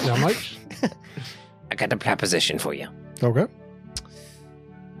 God. Yeah, mate. I got a proposition for you. Okay.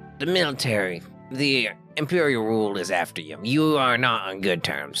 The military, the Imperial rule is after you. You are not on good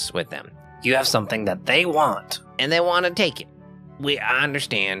terms with them. You have something that they want, and they want to take it. I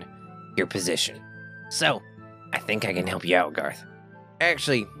understand your position. So, I think I can help you out, Garth.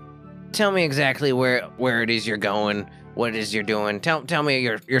 Actually, tell me exactly where it is you're going, what it is you're doing. Tell me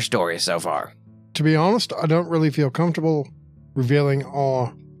your story so far. To be honest, I don't really feel comfortable revealing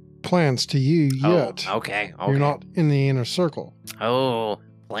our plans to you yet. Oh, okay. You're not in the inner circle. Oh,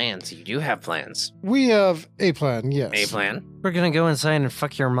 plans. You do have plans. We have a plan, yes. A plan? We're gonna go inside and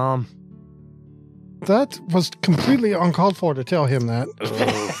fuck your mom. That was completely uncalled for to tell him that.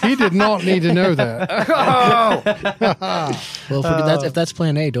 Ooh. He did not need to know that. Well, if that's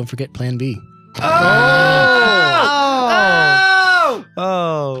plan A, don't forget plan B. Oh!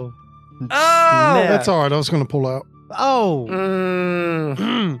 Oh! That's all right. I was going to pull out. Oh!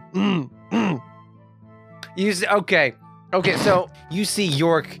 Okay. So you see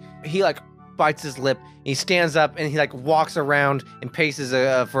York. He like bites his lip. He stands up and he like walks around and paces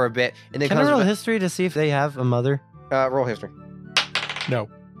for a bit, and then Can I comes roll back. history to see if they have a mother? Roll history. No.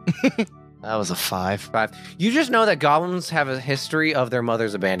 That was a 5. 5. You just know that goblins have a history of their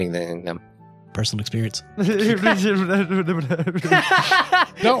mothers abandoning them. Personal experience.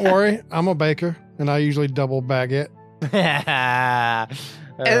 Don't worry. I'm a baker, and I usually double bag it. And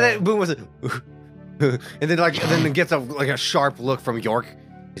then Boom was like, and then it gets a sharp look from York.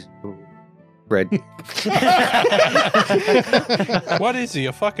 Red. What is he,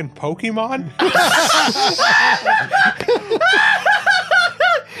 a fucking Pokemon?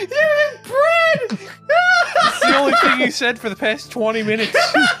 Bread. It's the only thing he said for the past 20 minutes.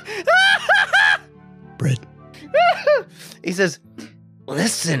 Bread. He says,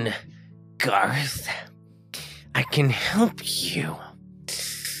 listen, Garth, I can help you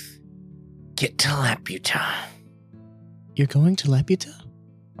get to Laputa. You're going to Laputa?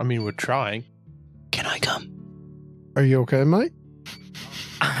 I mean, we're trying. Can I come? Are you okay, mate?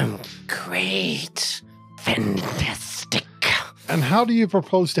 I'm great. Fantastic. And how do you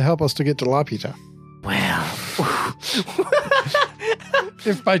propose to help us to get to Laputa? Well,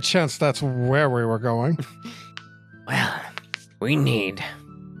 If by chance that's where we were going. we need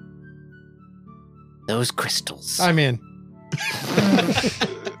those crystals. I'm in.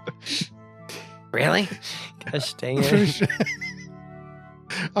 Really? Gosh dang it.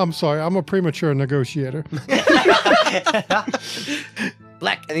 I'm sorry. I'm a premature negotiator.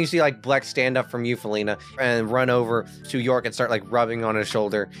 Black, and you see like Black stand up from you, Felina, and run over to York and start like rubbing on his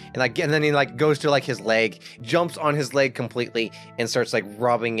shoulder, and then he like goes to like his leg, jumps on his leg completely, and starts like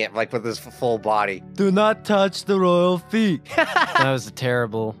rubbing it like with his full body. Do not touch the royal feet. That was a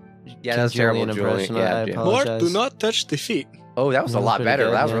terrible. Yeah, that's terrible, Julian Julian. impression. Yeah, I yeah. apologize. Lord, do not touch the feet. Oh, that was That a was lot pretty better.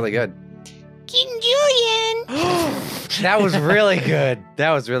 good, That was yeah. really good. King Julian! That was really good.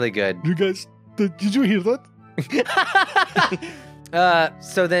 That was really good. You guys, did you hear that?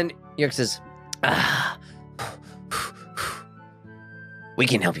 So then York says, we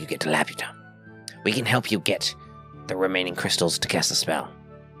can help you get to Laputa. We can help you get the remaining crystals to cast a spell.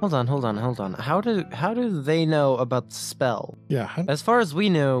 Hold on. How do they know about the spell? Yeah. As far as we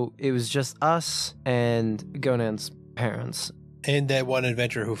know, it was just us and Gonan's parents And that one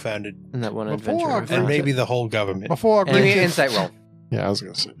adventurer who found it. and that one Before adventure. I who And found maybe it. the whole government. Before I give me grant an you- insight roll. Yeah, I was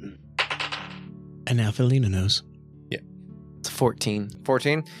going to say. And now Felina knows. It's 14.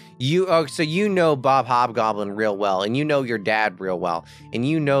 14. So you know Bob Hobgoblin real well, and you know your dad real well, and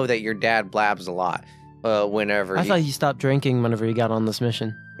you know that your dad blabs a lot. Whenever I thought he stopped drinking whenever he got on this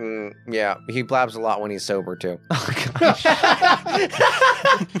mission. Yeah, he blabs a lot when he's sober too. Oh gosh.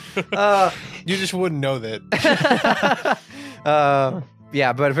 You just wouldn't know that.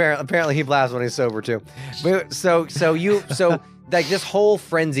 Yeah, but apparently he blabs when he's sober too. But so like this whole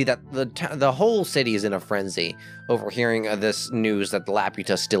frenzy that the whole city is in a frenzy over hearing of this news that the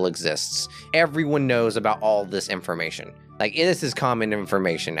Laputa still exists. Everyone knows about all this information. Like this is common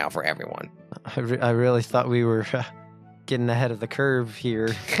information now for everyone. I really thought we were getting ahead of the curve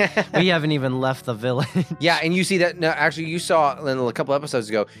here. We haven't even left the village. Yeah, and you see that. No, actually, you saw a couple episodes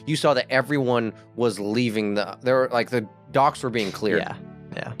ago. You saw that everyone was leaving the docks were being cleared.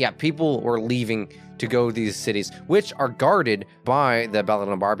 Yeah. People were leaving to go to these cities, which are guarded by the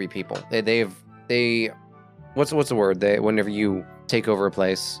Barbie people. What's the word? Whenever you take over a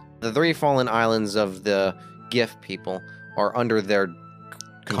place, the 3 fallen islands of the GIF people are under their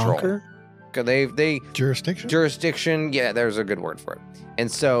control. Conquer? They Jurisdiction? Yeah, there's a good word for it. And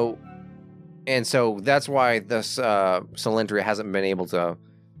so that's why this Solentria hasn't been able to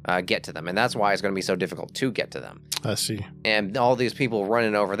get to them, and that's why it's going to be so difficult to get to them. I see. And all these people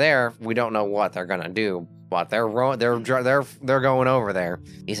running over there, we don't know what they're going to do, but they're going over there.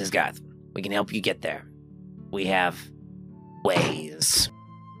 He says, guys, we can help you get there. We have ways.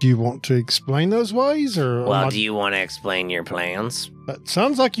 Do you want to explain those ways, or? Well, do you want to explain your plans? It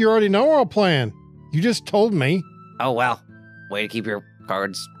sounds like you already know our plan. You just told me. Oh, well. Way to keep your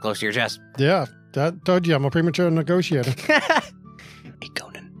cards close to your chest. Yeah, I told you I'm a premature negotiator. Hey,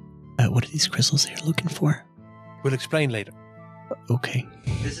 Conan. What are these crystals they're looking for? We'll explain later. Okay.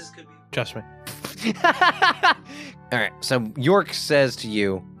 Trust me. All right, so York says to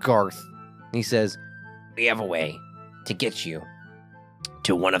you, Garth, he says, We have a way to get you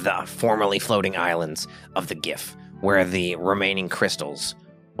to one of the formerly floating islands of the GIF, where the remaining crystals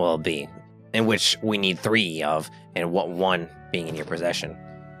will be, in which we need 3 of, and one being in your possession.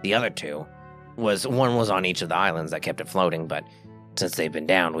 The other 2 one was on each of the islands that kept it floating, but since they've been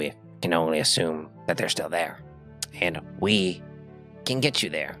down, we can only assume that they're still there. And we can get you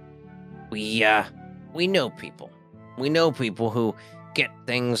there. We know people. We know people who get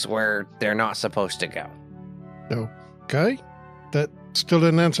things where they're not supposed to go. Okay. That still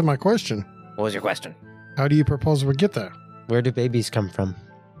didn't answer my question. What was your question? How do you propose we get there? Where do babies come from?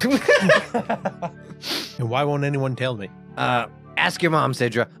 And why won't anyone tell me? ask your mom,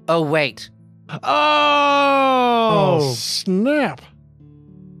 Sidra. Oh, wait. Oh, snap.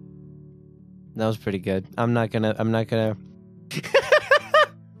 That was pretty good. I'm not even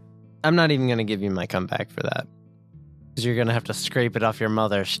gonna give you my comeback for that. Because you're gonna have to scrape it off your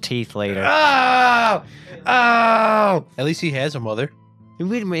mother's teeth later. Oh! Oh! At least he has a mother.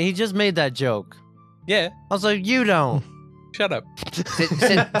 Wait a minute, he just made that joke. Yeah. I was like, you don't. Shut up.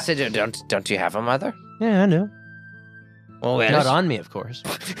 Sidra, don't you have a mother? Yeah, I know. Well, where Not is- on me, of course.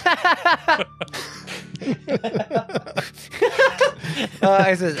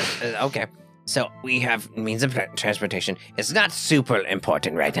 I said, okay. So we have means of transportation. It's not super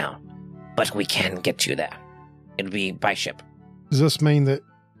important right now, but we can get you there. It'll be by ship. Does this mean that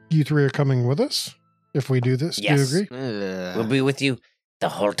you three are coming with us? If we do this, Yes. do you agree? We'll be with you the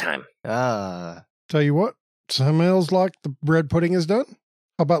whole time. Tell you what, smells like the bread pudding is done.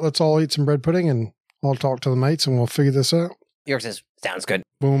 How about let's all eat some bread pudding and I'll talk to the mates and we'll figure this out. York says, sounds good.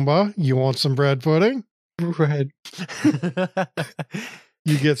 Boomba, you want some bread pudding? Bread.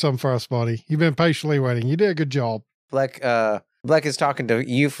 You get some first, buddy. You've been patiently waiting. You did a good job. Black is talking to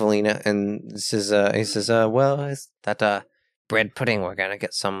you, Felina, and says, well, is that bread pudding? We're gonna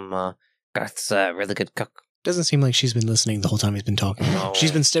get some. Garth's a really good cook. Doesn't seem like she's been listening the whole time he's been talking. No.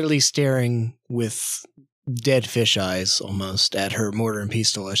 She's been steadily staring with dead fish eyes almost at her mortar and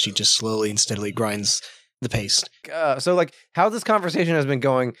pestle as she just slowly and steadily grinds the paste. So, like, how this conversation has been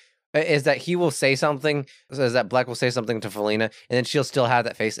going is that he will say something, is that Black will say something to Felina, and then she'll still have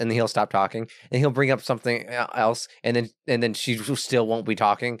that face, and then he'll stop talking, and he'll bring up something else, and then she still won't be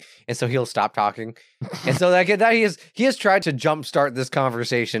talking, and so he'll stop talking, and so that he has tried to jumpstart this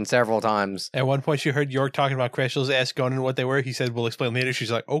conversation several times. At one point, she heard York talking about crystals, asked Conan what they were. He said, we'll explain later. She's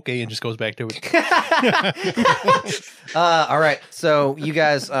like, okay, and just goes back to it. All right, so you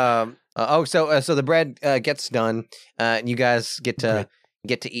guys, so the bread gets done, and you guys get to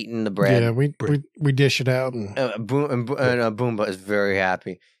eating the bread. Yeah, we dish it out and Boomba is very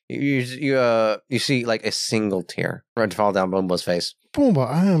happy. You see like a single tear fall down Boomba's face.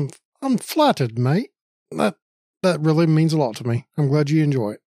 Boomba, I'm flattered, mate. That really means a lot to me. I'm glad you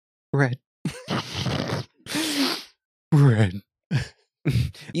enjoy it. Bread. Bread.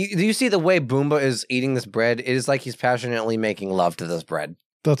 You see the way Boomba is eating this bread? It is like he's passionately making love to this bread.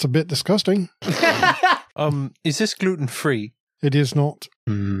 That's a bit disgusting. Is this gluten free? It is not.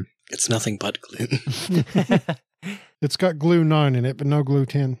 It's nothing but gluten. It's got glue 9 in it, but no glue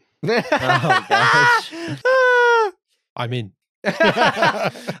 10. Oh, gosh. I'm in.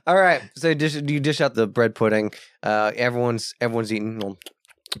 All right. So you dish out the bread pudding. Everyone's eating. All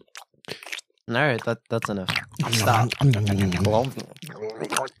right, that's enough. Stop.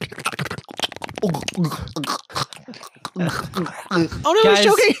 Oh no, Guys. he's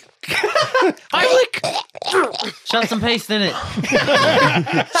choking! I lick! Shove some paste in it.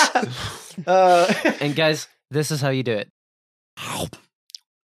 And guys, this is how you do it.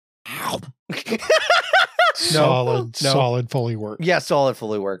 Solid Foley work. Yeah, solid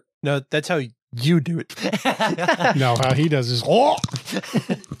fully work. No, that's how you do it. No, how he does is.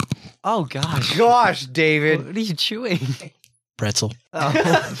 Oh gosh. Gosh, David. What are you chewing? Pretzel.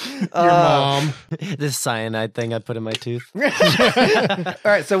 Oh. Your mom. This cyanide thing I put in my tooth. All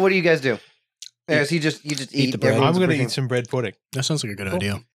right. So what do you guys do? Yeah, so you just eat the bread. I'm everyone's going to bringing- eat some bread pudding. That sounds like a good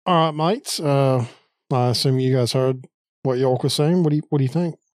idea. All right, mates. I assume you guys heard what York was saying. What do you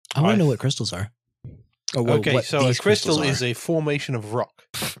think? I want to know what crystals are. Or Okay, what so a these crystal crystals is a formation of rock,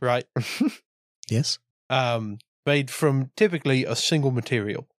 right? Yes? Made from typically a single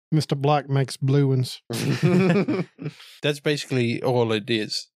material. Mr. Black makes blue ones. That's basically all it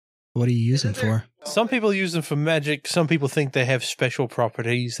is. What are you using for? Some people use them for magic. Some people think they have special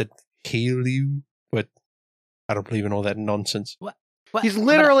properties that heal you, but I don't believe in all that nonsense. What? He's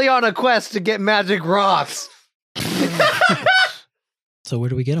literally on a quest to get magic rocks. So where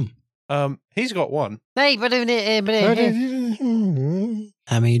do we get them? He's got one. Hey, How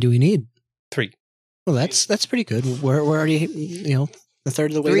many do we need? 3. Well, that's pretty good. We're already, a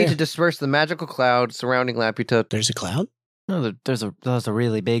third of the way 3 there. to disperse the magical cloud surrounding Laputa. There's a cloud? No, there's a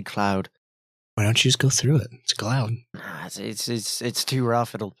really big cloud. Why don't you just go through it? It's a cloud. Nah, it's too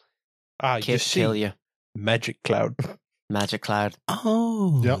rough. It'll You kill see, you. magic cloud. Magic cloud.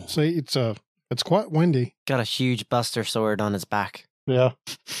 Oh. Yep. See, it's quite windy. Got a huge buster sword on his back. Yeah.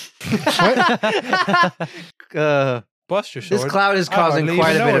 Buster sword. This cloud is I causing hardly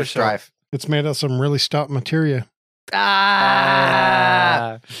quite a even bit know of it, so- strife. It's made of some really stout materia.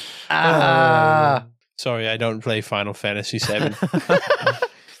 Sorry, I don't play Final Fantasy VII.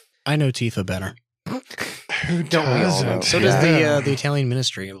 I know Tifa better. Who Don't we all know? So does the Italian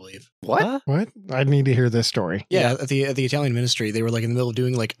ministry, I believe. What? What? I need to hear this story. Yeah, at the Italian ministry, they were like in the middle of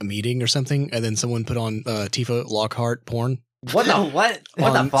doing like a meeting or something, and then someone put on Tifa Lockhart porn What the what?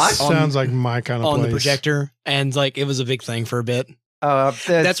 What the On- fuck? Sounds like my kind of on place. the projector, and like it was a big thing for a bit. That's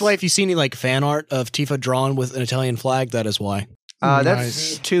That's why if you see any like fan art of Tifa drawn with an Italian flag, that is why. That's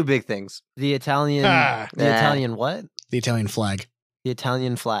Nice. 2 big things. The Italian. Ah. The Italian what? The Italian flag. The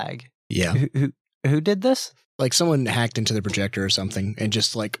Italian flag. Yeah, Who did this? like someone hacked into the projector or something, and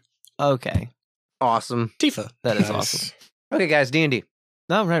just like Okay, Awesome. Tifa. that is Nice. awesome. Okay, guys, D&D.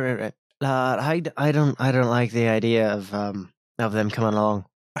 No, right. I don't like the idea of them coming along.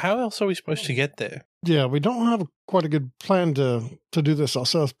 How else are we supposed to get there? Yeah, we don't have quite a good plan to do this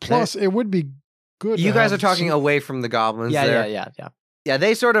ourselves. Plus, it would be good. You to guys are have talking some- away from the goblins. Yeah, there. yeah. Yeah,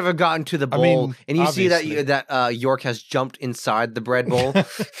 they sort of have gotten to the I bowl, mean, and you see obviously. that York has jumped inside the bread bowl,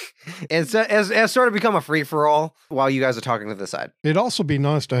 and so has sort of become a free for all while you guys are talking to the side. It'd also be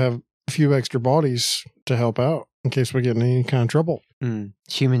nice to have a few extra bodies to help out in case we get in any kind of trouble.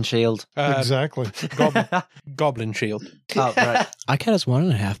 Human shield. Exactly. Goblin shield. Oh, right. I cut us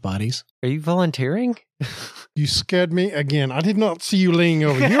 1.5 bodies. Are you volunteering? You scared me again. I did not see you leaning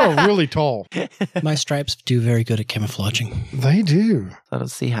over. You are really tall. My stripes do very good at camouflaging They do. I don't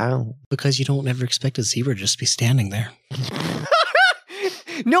see how. because you don't ever expect a zebra to just be standing there.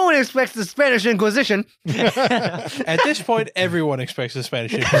 No one expects the Spanish Inquisition. At this point, everyone expects the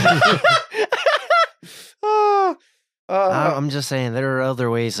Spanish Inquisition. I'm just saying there are other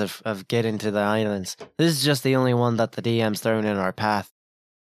ways of getting to the islands. This is just the only one that the DM's thrown in our path.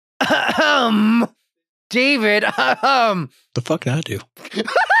 David, The fuck did I do?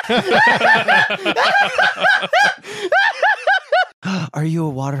 Are you a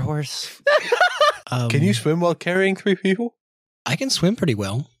water horse? Can you swim while carrying 3 people? I can swim pretty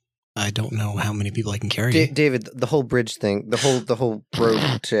well. I don't know how many people I can carry. David, the whole bridge thing, the whole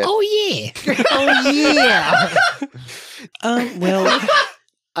road shit. Oh yeah. Oh yeah. Well,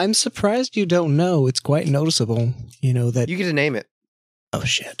 I'm surprised you don't know. It's quite noticeable. You know that. You get to name it. Oh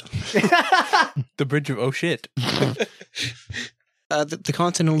shit. The bridge of oh shit. The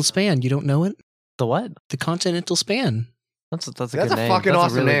continental span. You don't know it? The what? The continental span. That's a That's good a name. fucking That's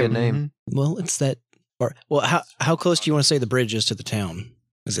awesome a really name. good name. Well, it's that. Or well, how close do you want to say the bridge is to the town?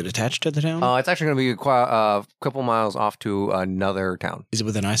 Is it attached to the town? It's actually going to be a couple miles off to another town. Is it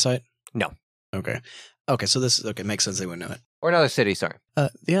within eyesight? No. Okay. Okay, so this is okay. Makes sense. They would know it. Or another city, sorry.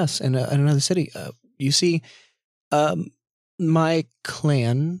 Yes, in another city. You see, my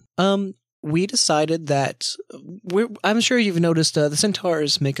clan. We decided that I'm sure you've noticed the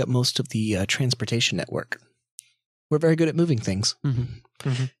Centaurs make up most of the transportation network. We're very good at moving things,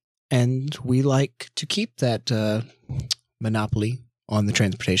 and we like to keep that monopoly on the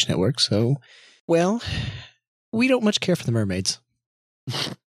transportation network. So, well, we don't much care for the mermaids.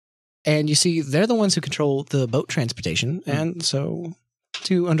 And you see, they're the ones who control the boat transportation. And so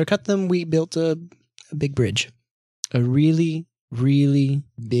to undercut them, we built a big bridge. A really, really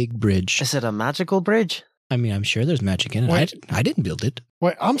big bridge. Is it a magical bridge? I mean, I'm sure there's magic in it. Wait. I didn't build it.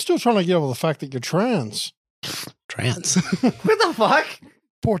 Wait, I'm still trying to get over the fact that you're trans. Trans. What the fuck?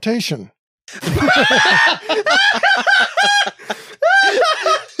 Portation.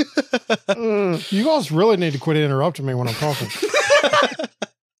 You guys really need to quit interrupting me when I'm talking.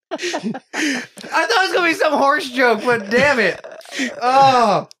 I thought it was gonna be some horse joke, but damn it!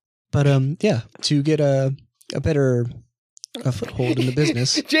 Oh, But yeah, to get a better foothold in the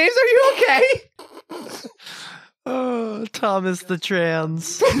business. James, are you okay? Oh, Thomas the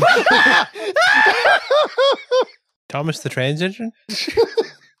Trans. Thomas the Trans Engine?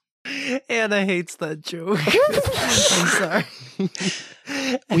 Anna hates that joke. I'm sorry.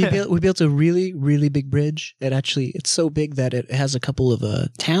 We built a really, really big bridge. It's so big that it has a couple of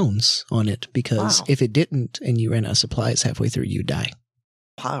towns on it, because Wow. if it didn't and you ran out of supplies halfway through, you'd die.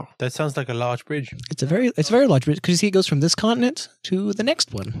 Wow. That sounds like a large bridge. It's a very large bridge, because it goes from this continent to the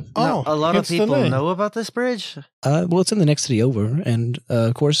next one. Now, a lot of hence the people name. know about this bridge. Well, it's in the next city over, and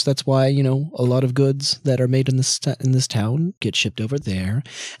of course that's why a lot of goods that are made in this town get shipped over there,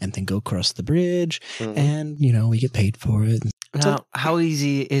 and then go across the bridge, and we get paid for it. Now, how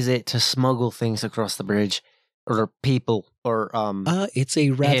easy is it to smuggle things across the bridge, or people, or It's a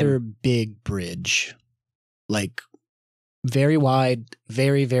rather big bridge, like very wide,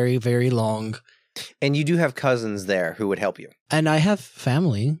 very, very, very long. And you do have cousins there who would help you. And I have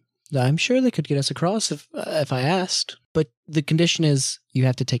family. I'm sure they could get us across if I asked. But the condition is you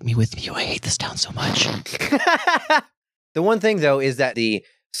have to take me with you. I hate this town so much. The one thing, though, is that the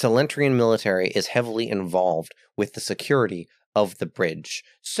Celentrian military is heavily involved with the security of the bridge.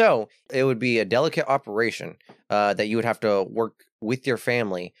 So it would be a delicate operation that you would have to work with your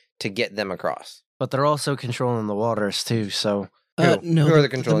family to get them across. but they're also controlling the waters too. So No, who are they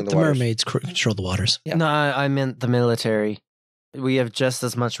controlling the waters? mermaids control the waters. Yeah. no, I meant the military. We have just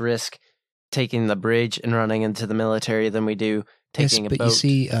as much risk taking the bridge and running into the military than we do taking Yes, a but boat. you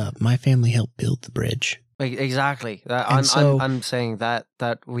see, my family helped build the bridge. Exactly. And I'm saying that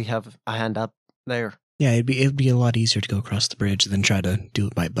we have a hand up there. Yeah, it'd be a lot easier to go across the bridge than try to do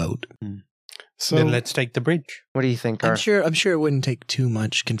it by boat. So Then let's take the bridge. What do you think, I'm Garth? sure it wouldn't take too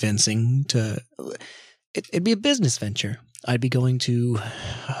much convincing to. It'd be a business venture. I'd be going to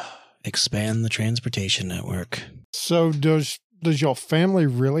expand the transportation network. So does your family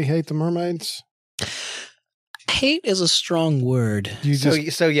really hate the mermaids? Hate is a strong word. Do you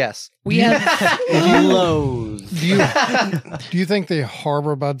just So yes. We have Loathe. do you think they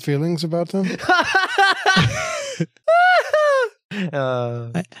harbor bad feelings about them?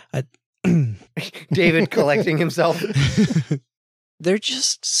 David collecting himself. They're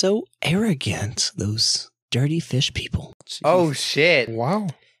just so arrogant, those dirty fish people. Oh, shit. Wow.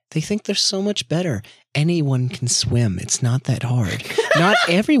 They think they're so much better. Anyone can swim. It's not that hard. Not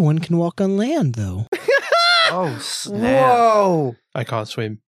everyone can walk on land, though. Oh, snap. Whoa. I can't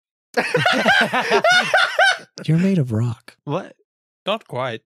swim. You're made of rock. What? Not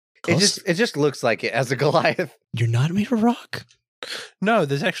quite. It just looks like it as a Goliath. You're not made of rock? No,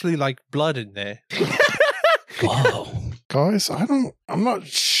 there's actually like blood in there. Whoa. Guys, I'm not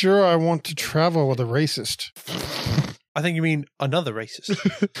sure I want to travel with a racist. I think you mean another racist.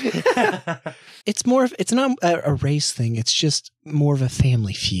 It's not a race thing. It's just more of a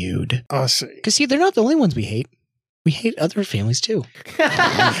family feud. I see. Because, see, they're not the only ones we hate. We hate other families, too.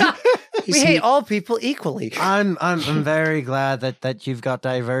 We hate all people equally. I'm very glad that you've got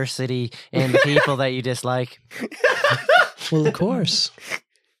diversity in the people that you dislike. Well, of course.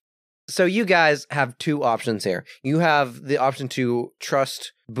 So you guys have two options here. You have the option to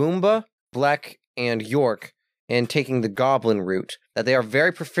trust Boomba, Bleck, and York in taking the goblin route, that they are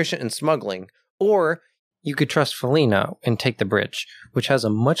very proficient in smuggling, or you could trust Felina and take the bridge, which has a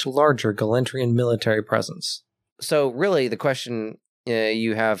much larger Galentrian military presence. So really, the question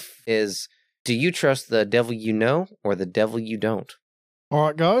you have is, do you trust the devil you know or the devil you don't? All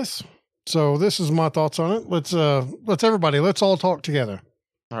right, guys. So this is my thoughts on it. Let's all talk together.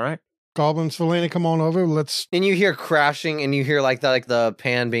 All right. Goblins, Felina, come on over. Let's. And you hear crashing, and you hear like the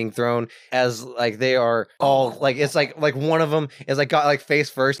pan being thrown as like they are all like it's like one of them is like got like face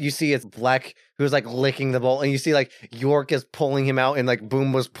first. You see it's Black who's like licking the bowl, and you see like York is pulling him out, and like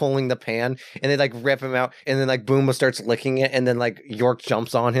Boomba's pulling the pan, and they like rip him out, and then like Boomba starts licking it, and then like York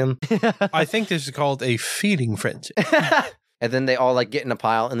jumps on him, I think this is called a feeding frenzy. and then they all like get in a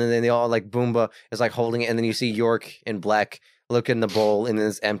pile, and then they all like Boomba is like holding it, and then you see York and Black look in the bowl, and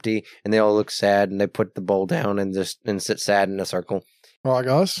it's empty, and they all look sad, and they put the bowl down and sit sad in a circle. All right,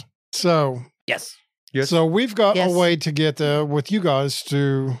 guys. So, Yes. so we've got Yes. a way to get with you guys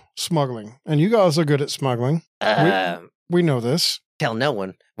to smuggling, and you guys are good at smuggling. We know this. Tell no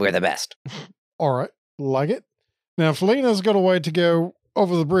one we're the best. All right, like it. Now, Felina's got a way to go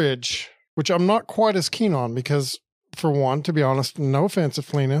over the bridge, which I'm not quite as keen on because, for one, to be honest, no offense to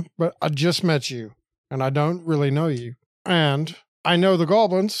Felina, but I just met you, and I don't really know you. And I know the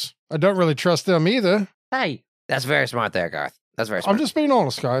goblins. I don't really trust them either. Hey. That's very smart there, Garth. That's very smart. I'm just being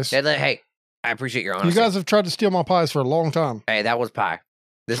honest, guys. Hey, I appreciate your honesty. You guys have tried to steal my pies for a long time. Hey, that was pie.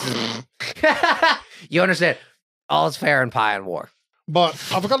 This is... You understand? All's fair in pie and war. But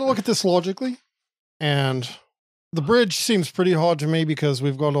I've got to look at this logically. And the bridge seems pretty hard to me because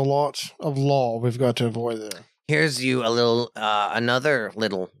we've got a lot of law we've got to avoid there. Here's you another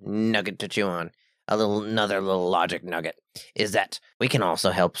little nugget to chew on. Another little logic nugget is that we can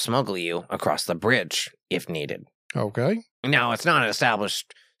also help smuggle you across the bridge if needed. Okay. Now, it's not an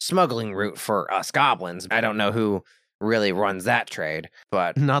established smuggling route for us goblins. I don't know who really runs that trade,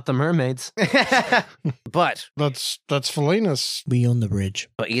 but Not the mermaids. but That's Felina's. We own the bridge.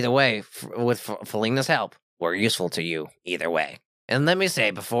 either way, with Felina's help, we're useful to you either way. And let me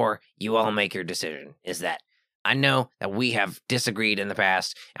say before you all make your decision is that I know that we have disagreed in the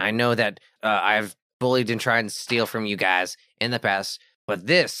past. I know that I've bullied and tried to steal from you guys in the past. But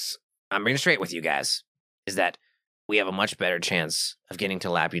this, I'm being straight with you guys, is that we have a much better chance of getting to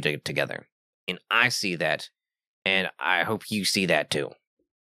Lapu together. And I see that, and I hope you see that too.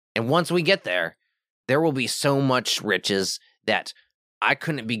 And once we get there, there will be so much riches that I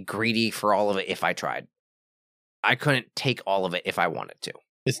couldn't be greedy for all of it if I tried. I couldn't take all of it if I wanted to.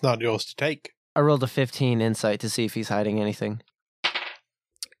 It's not yours to take. I rolled a 15 insight to see if he's hiding anything.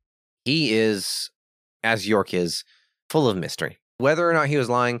 He is, as York is, full of mystery. Whether or not he was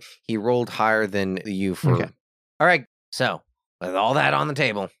lying, he rolled higher than you for... Okay. All right, so with all that on the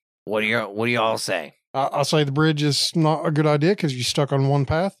table, what do you all say? I'll say the bridge is not a good idea because you're stuck on one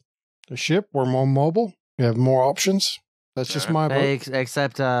path. The ship, we're more mobile. We have more options. That's just my vote.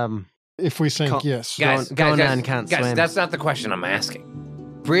 Except, If we sink, yes. Guys, Conan can't swim. That's not the question I'm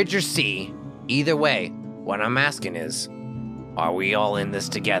asking. Bridge or sea, either way, what I'm asking is, are we all in this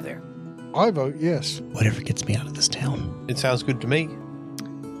together? I vote yes. Whatever gets me out of this town. It sounds good to me.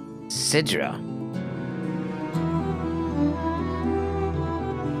 Sidra.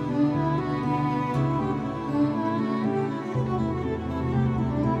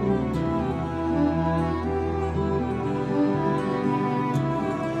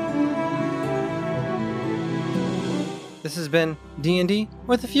 This has been D&D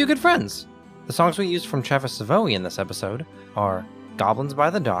with a few good friends. The songs we used from Travis Savoy in this episode are Goblins by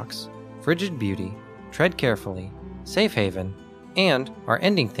the Docks, Frigid Beauty, Tread Carefully, Safe Haven, and our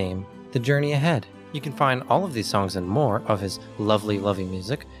ending theme, The Journey Ahead. You can find all of these songs and more of his lovely, lovely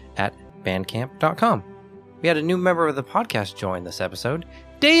music at bandcamp.com. We had a new member of the podcast join this episode,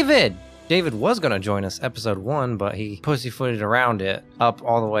 David! David was going to join us episode 1, but he pussyfooted around it up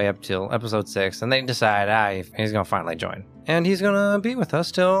all the way up till episode 6, and they decided he's going to finally join. And he's going to be with us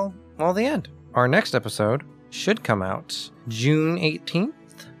till, well, the end. Our next episode should come out June 18th.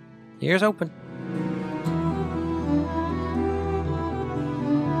 Ears open.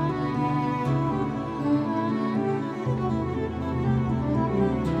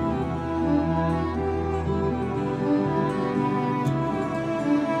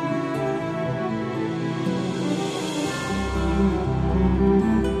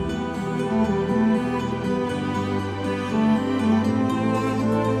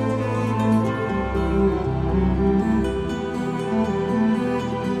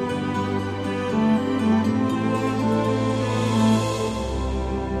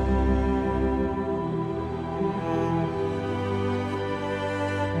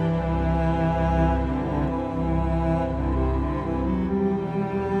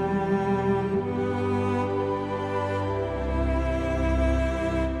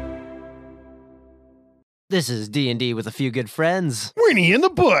 This is D&D with a few good friends. Weenie in the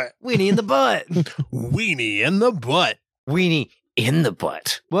butt. Weenie in the butt. Weenie in the butt. Weenie in the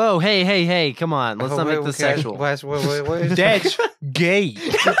butt. Whoa, hey, come on. Let's not make this sexual. Wait. That's gay.